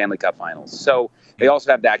 2 of the Stanley Cup Finals. So they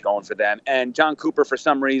also have that going for them. And John Cooper, for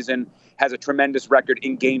some reason, has a tremendous record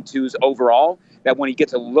in Game 2s overall, that when he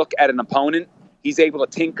gets a look at an opponent, he's able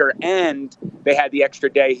to tinker, and they had the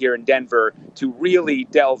extra day here in Denver to really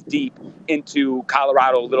delve deep into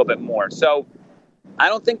Colorado a little bit more. So I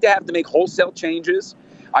don't think they have to make wholesale changes.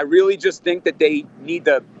 I really just think that they need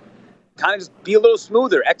to kind of just be a little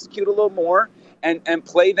smoother, execute a little more, and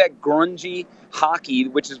play that grungy hockey,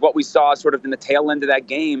 which is what we saw sort of in the tail end of that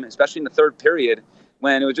game, especially in the third period,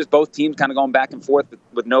 when it was just both teams kind of going back and forth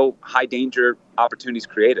with no high danger opportunities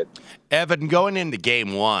created. Evan, going into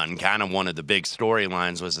Game 1, kind of one of the big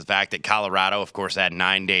storylines was the fact that Colorado, of course, had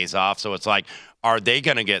 9 days off. So it's like, are they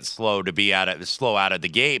going to get slow out of the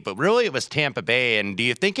gate? But really, it was Tampa Bay. And do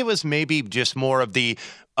you think it was maybe just more of the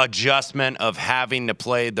adjustment of having to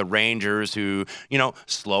play the Rangers, who,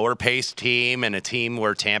 slower paced team, and a team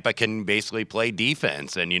where Tampa can basically play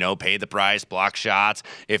defense and, pay the price, block shots.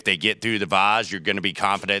 If they get through the Vaz, you're going to be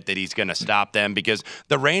confident that he's going to stop them, because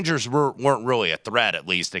the Rangers weren't really a threat, at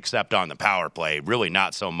least, except on the power play. Really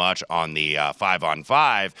not so much on the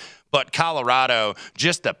 5-on-5. But Colorado,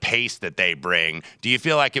 just the pace that they bring, do you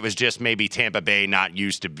feel like it was just maybe Tampa Bay not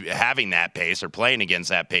used to having that pace or playing against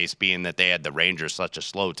that pace, being that they had the Rangers such a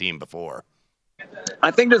slow team before?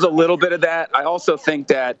 I think there's a little bit of that. I also think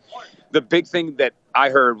that the big thing that I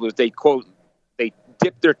heard was they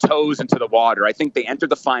dipped their toes into the water. I think they entered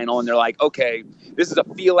the final and they're like, okay, this is a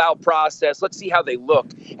feel-out process. Let's see how they look.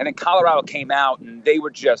 And then Colorado came out and they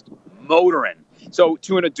were just motoring. So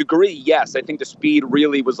to a degree, yes, I think the speed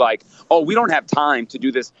really was like, oh, we don't have time to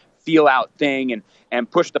do this feel-out thing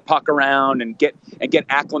and push the puck around and get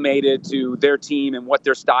acclimated to their team and what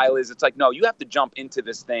their style is. It's like, no, you have to jump into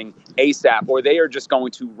this thing ASAP, or they are just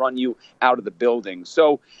going to run you out of the building.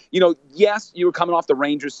 So, yes, you were coming off the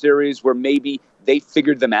Rangers series where maybe they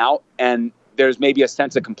figured them out, and there's maybe a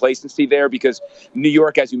sense of complacency there because New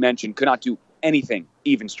York, as you mentioned, could not do anything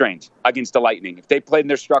even strength against the Lightning. If they played in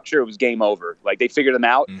their structure, it was game over. Like, they figured them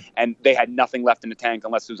out and they had nothing left in the tank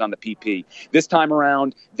unless it was on the PP. This time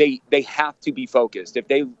around, they have to be focused. If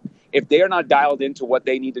they are not dialed into what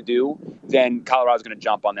they need to do, then Colorado's going to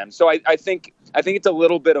jump on them. So I think it's a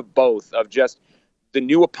little bit of both, of just the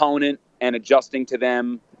new opponent and adjusting to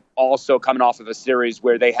them, also coming off of a series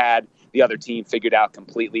where they had the other team figured out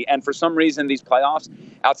completely. And for some reason, these playoffs,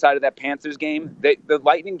 outside of that Panthers game, the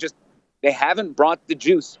Lightning just, they haven't brought the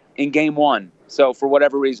juice in Game 1. So for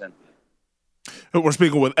whatever reason. We're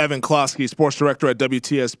speaking with Evan Klosky, sports director at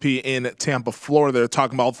WTSP in Tampa, Florida. They're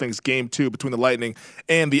talking about all things Game 2 between the Lightning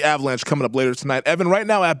and the Avalanche coming up later tonight. Evan, right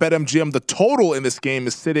now at BetMGM, the total in this game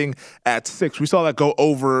is sitting at 6. We saw that go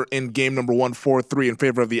over in game number 1, 4-3 in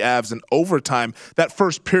favor of the Avs in overtime. That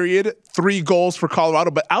first period, 3 goals for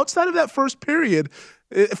Colorado. But outside of that first period,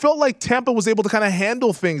 it felt like Tampa was able to kind of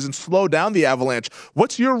handle things and slow down the Avalanche.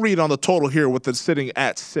 What's your read on the total here with it sitting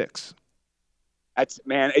at 6?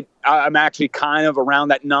 I'm actually kind of around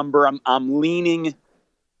that number. I'm leaning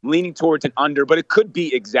towards an under, but it could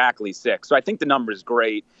be exactly 6. So I think the number is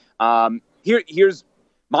great. Here's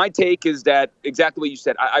my take, is that exactly what you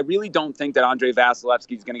said. I really don't think that Andrei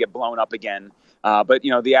Vasilevsky is going to get blown up again. But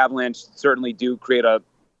the Avalanche certainly do create a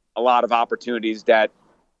lot of opportunities that,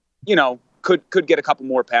 could get a couple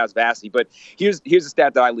more past Vasi. But here's a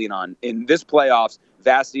stat that I lean on. In this playoffs,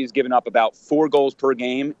 Vasi has given up about 4 goals per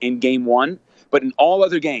game in Game 1. But in all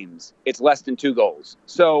other games, it's less than 2 goals.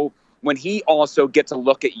 So when he also gets a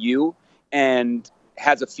look at you and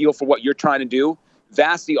has a feel for what you're trying to do,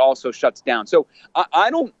 Vasi also shuts down. So I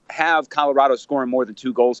don't have Colorado scoring more than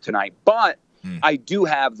 2 goals tonight, but I do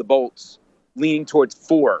have the Bolts leaning towards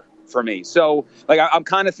 4 for me. So I'm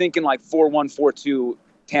kind of thinking like 4-1, 4-2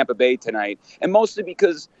 Tampa Bay tonight. And mostly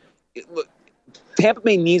because Tampa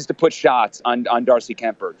Bay needs to put shots on Darcy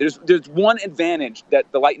Kemper. There's one advantage that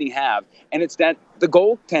the Lightning have, and it's that the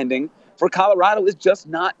goaltending for Colorado is just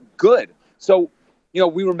not good. So,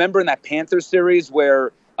 we remember in that Panthers series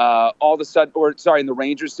where in the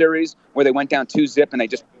Rangers series where they went down 2-0 and they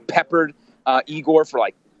just peppered Igor for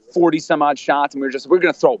like 40 some odd shots, and we're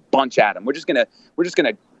going to throw a bunch at him. We're just going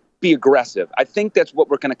to be aggressive. I think that's what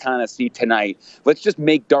we're going to kind of see tonight. Let's just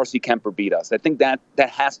make Darcy Kemper beat us. I think that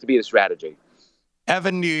has to be the strategy.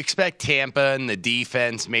 Evan, do you expect Tampa and the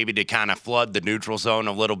defense maybe to kind of flood the neutral zone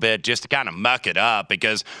a little bit just to kind of muck it up?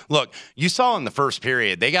 Because, look, you saw in the first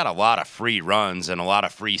period, they got a lot of free runs and a lot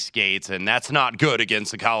of free skates, and that's not good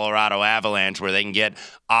against the Colorado Avalanche where they can get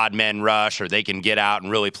odd men rush or they can get out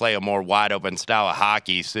and really play a more wide-open style of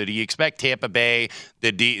hockey. So do you expect Tampa Bay,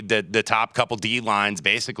 the top couple D lines,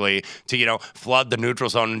 basically, to, flood the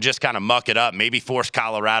neutral zone and just kind of muck it up, maybe force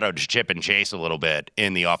Colorado to chip and chase a little bit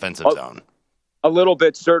in the offensive zone? A little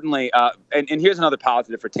bit, certainly. And here's another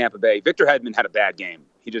positive for Tampa Bay. Victor Hedman had a bad game.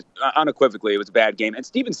 He just, unequivocally, it was a bad game. And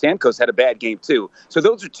Steven Stamkos had a bad game, too. So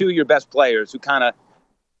those are two of your best players who kind of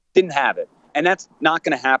didn't have it. And that's not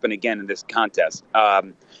going to happen again in this contest.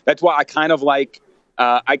 That's why I kind of like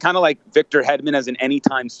Victor Hedman as an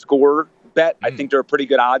anytime scorer bet. I think there are pretty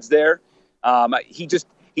good odds there.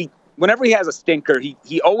 Whenever he has a stinker,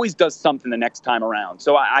 he always does something the next time around.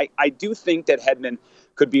 So I do think that Hedman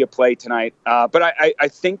could be a play tonight. But I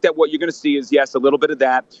think that what you're going to see is, yes, a little bit of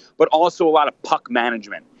that, but also a lot of puck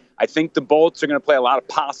management. I think the Bolts are going to play a lot of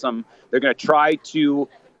possum. They're going to try to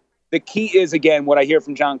 – the key is, again, what I hear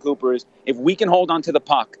from John Cooper is if we can hold on to the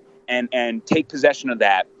puck and take possession of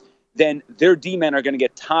that, then their D-men are going to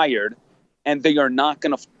get tired and they are not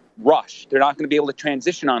going to rush. They're not going to be able to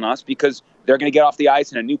transition on us because they're going to get off the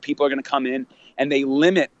ice and new people are going to come in, and they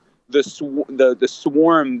limit the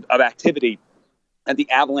swarm of activity and the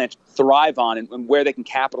Avalanche thrive on and where they can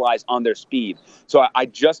capitalize on their speed. So I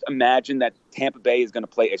just imagine that Tampa Bay is going to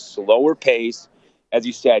play a slower pace. As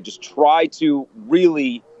you said, just try to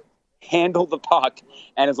really handle the puck.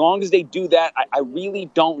 And as long as they do that, I really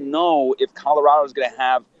don't know if Colorado is going to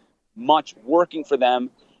have much working for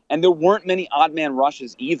them. And there weren't many odd man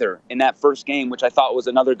rushes either in that first game, which I thought was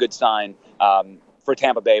another good sign for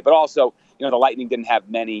Tampa Bay. But also, the Lightning didn't have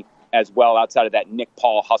many as well outside of that Nick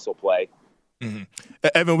Paul hustle play. Mm-hmm.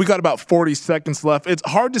 Evan, we got about 40 seconds left. It's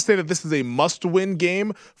hard to say that this is a must-win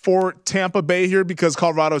game for Tampa Bay here because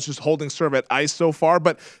Colorado is just holding serve at ice so far,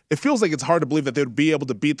 but it feels like it's hard to believe that they would be able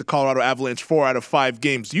to beat the Colorado Avalanche 4 out of 5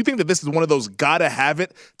 games. Do you think that this is one of those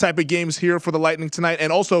gotta-have-it type of games here for the Lightning tonight?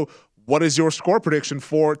 And also, what is your score prediction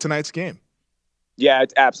for tonight's game? Yeah,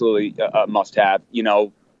 it's absolutely a must-have.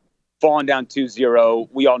 Falling down 2-0,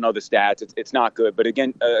 we all know the stats. It's not good. But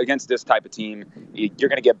again, against this type of team, you're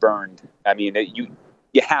going to get burned. I mean,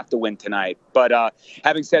 you have to win tonight. But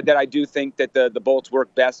having said that, I do think that the Bolts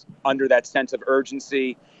work best under that sense of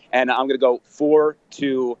urgency. And I'm going to go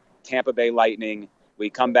 4-2 Tampa Bay Lightning. We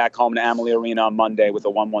come back home to Amalie Arena on Monday with a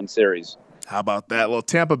 1-1 series. How about that? Well,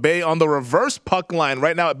 Tampa Bay on the reverse puck line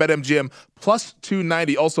right now at BetMGM plus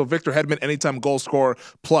 290. Also, Victor Hedman, anytime goal scorer,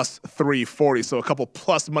 plus 340. So a couple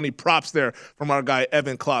plus money props there from our guy,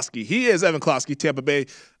 Evan Klosky. He is Evan Klosky, Tampa Bay,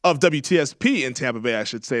 of WTSP in Tampa Bay, I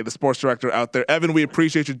should say, the sports director out there. Evan, we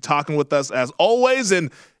appreciate you talking with us as always.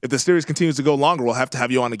 And if the series continues to go longer, we'll have to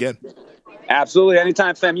have you on again. Absolutely.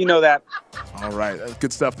 Anytime, fam. You know that. All right.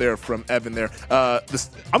 Good stuff there from Evan there.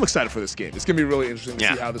 I'm excited for this game. It's going to be really interesting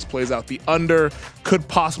to see how this plays out. The under could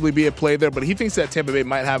possibly be a play there, but he thinks that Tampa Bay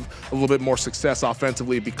might have a little bit more success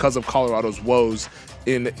offensively because of Colorado's woes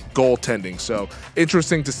in goaltending. So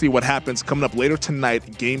interesting to see what happens coming up later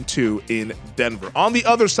tonight, Game 2 in Denver. On the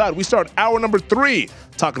other side, we start hour number 3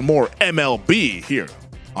 talking more MLB here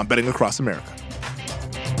on Betting Across America.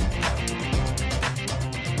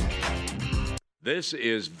 This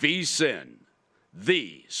is VSiN,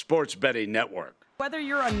 the sports betting network. Whether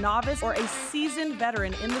you're a novice or a seasoned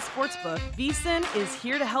veteran in the sportsbook, VSiN is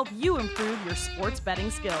here to help you improve your sports betting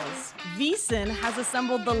skills. VSiN has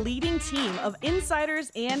assembled the leading team of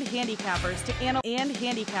insiders and handicappers to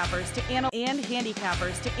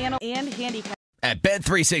At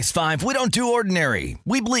Bet365, we don't do ordinary.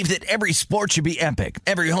 We believe that every sport should be epic.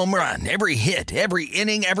 Every home run, every hit, every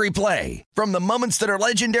inning, every play. From the moments that are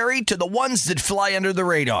legendary to the ones that fly under the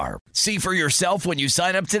radar. See for yourself when you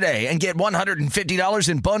sign up today and get $150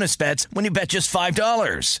 in bonus bets when you bet just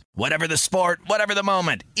 $5. Whatever the sport, whatever the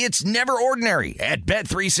moment, it's never ordinary at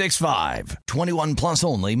Bet365. 21 plus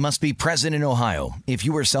only. Must be present in Ohio. If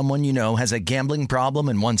you or someone you know has a gambling problem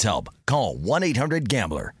and wants help, call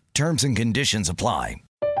 1-800-GAMBLER. Terms and conditions apply.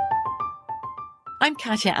 I'm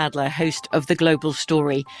Katya Adler, host of The Global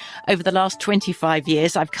Story. Over the last 25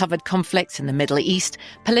 years, I've covered conflicts in the Middle East,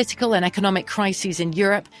 political and economic crises in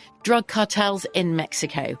Europe, drug cartels in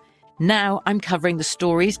Mexico. Now I'm covering the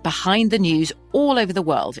stories behind the news all over the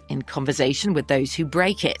world in conversation with those who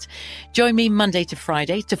break it. Join me Monday to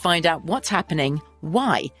Friday to find out what's happening,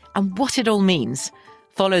 why, and what it all means.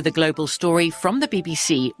 Follow The Global Story from the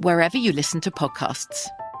BBC wherever you listen to podcasts.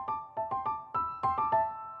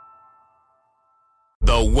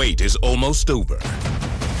 The wait is almost over.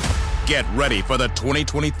 Get ready for the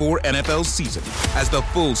 2024 NFL season as the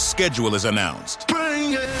full schedule is announced.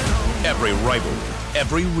 Every rivalry,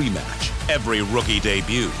 every rematch, every rookie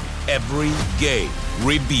debut, every game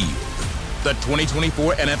revealed. The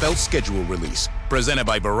 2024 NFL schedule release, presented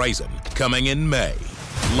by Verizon, coming in May.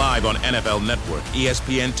 Live on NFL Network,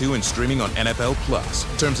 ESPN2, and streaming on NFL Plus.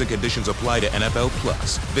 Terms and conditions apply to NFL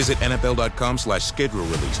Plus. Visit NFL.com/schedule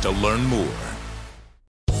release to learn more.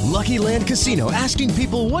 Lucky Land Casino, asking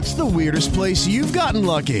people, what's the weirdest place you've gotten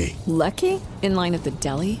lucky? Lucky? In line at the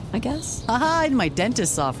deli, I guess? Aha, in my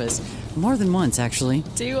dentist's office. More than once, actually.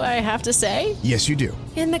 Do I have to say? Yes, you do.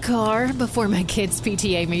 In the car before my kids'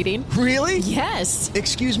 PTA meeting. Really? Yes.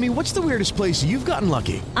 Excuse me, what's the weirdest place you've gotten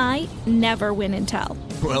lucky? I never win and tell.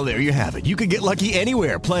 Well, there you have it. You can get lucky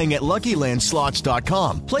anywhere, playing at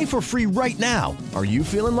LuckyLandSlots.com. Play for free right now. Are you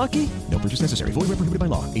feeling lucky? No purchase necessary. Void where prohibited by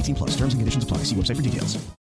law. 18+. Terms and conditions apply. See website for details.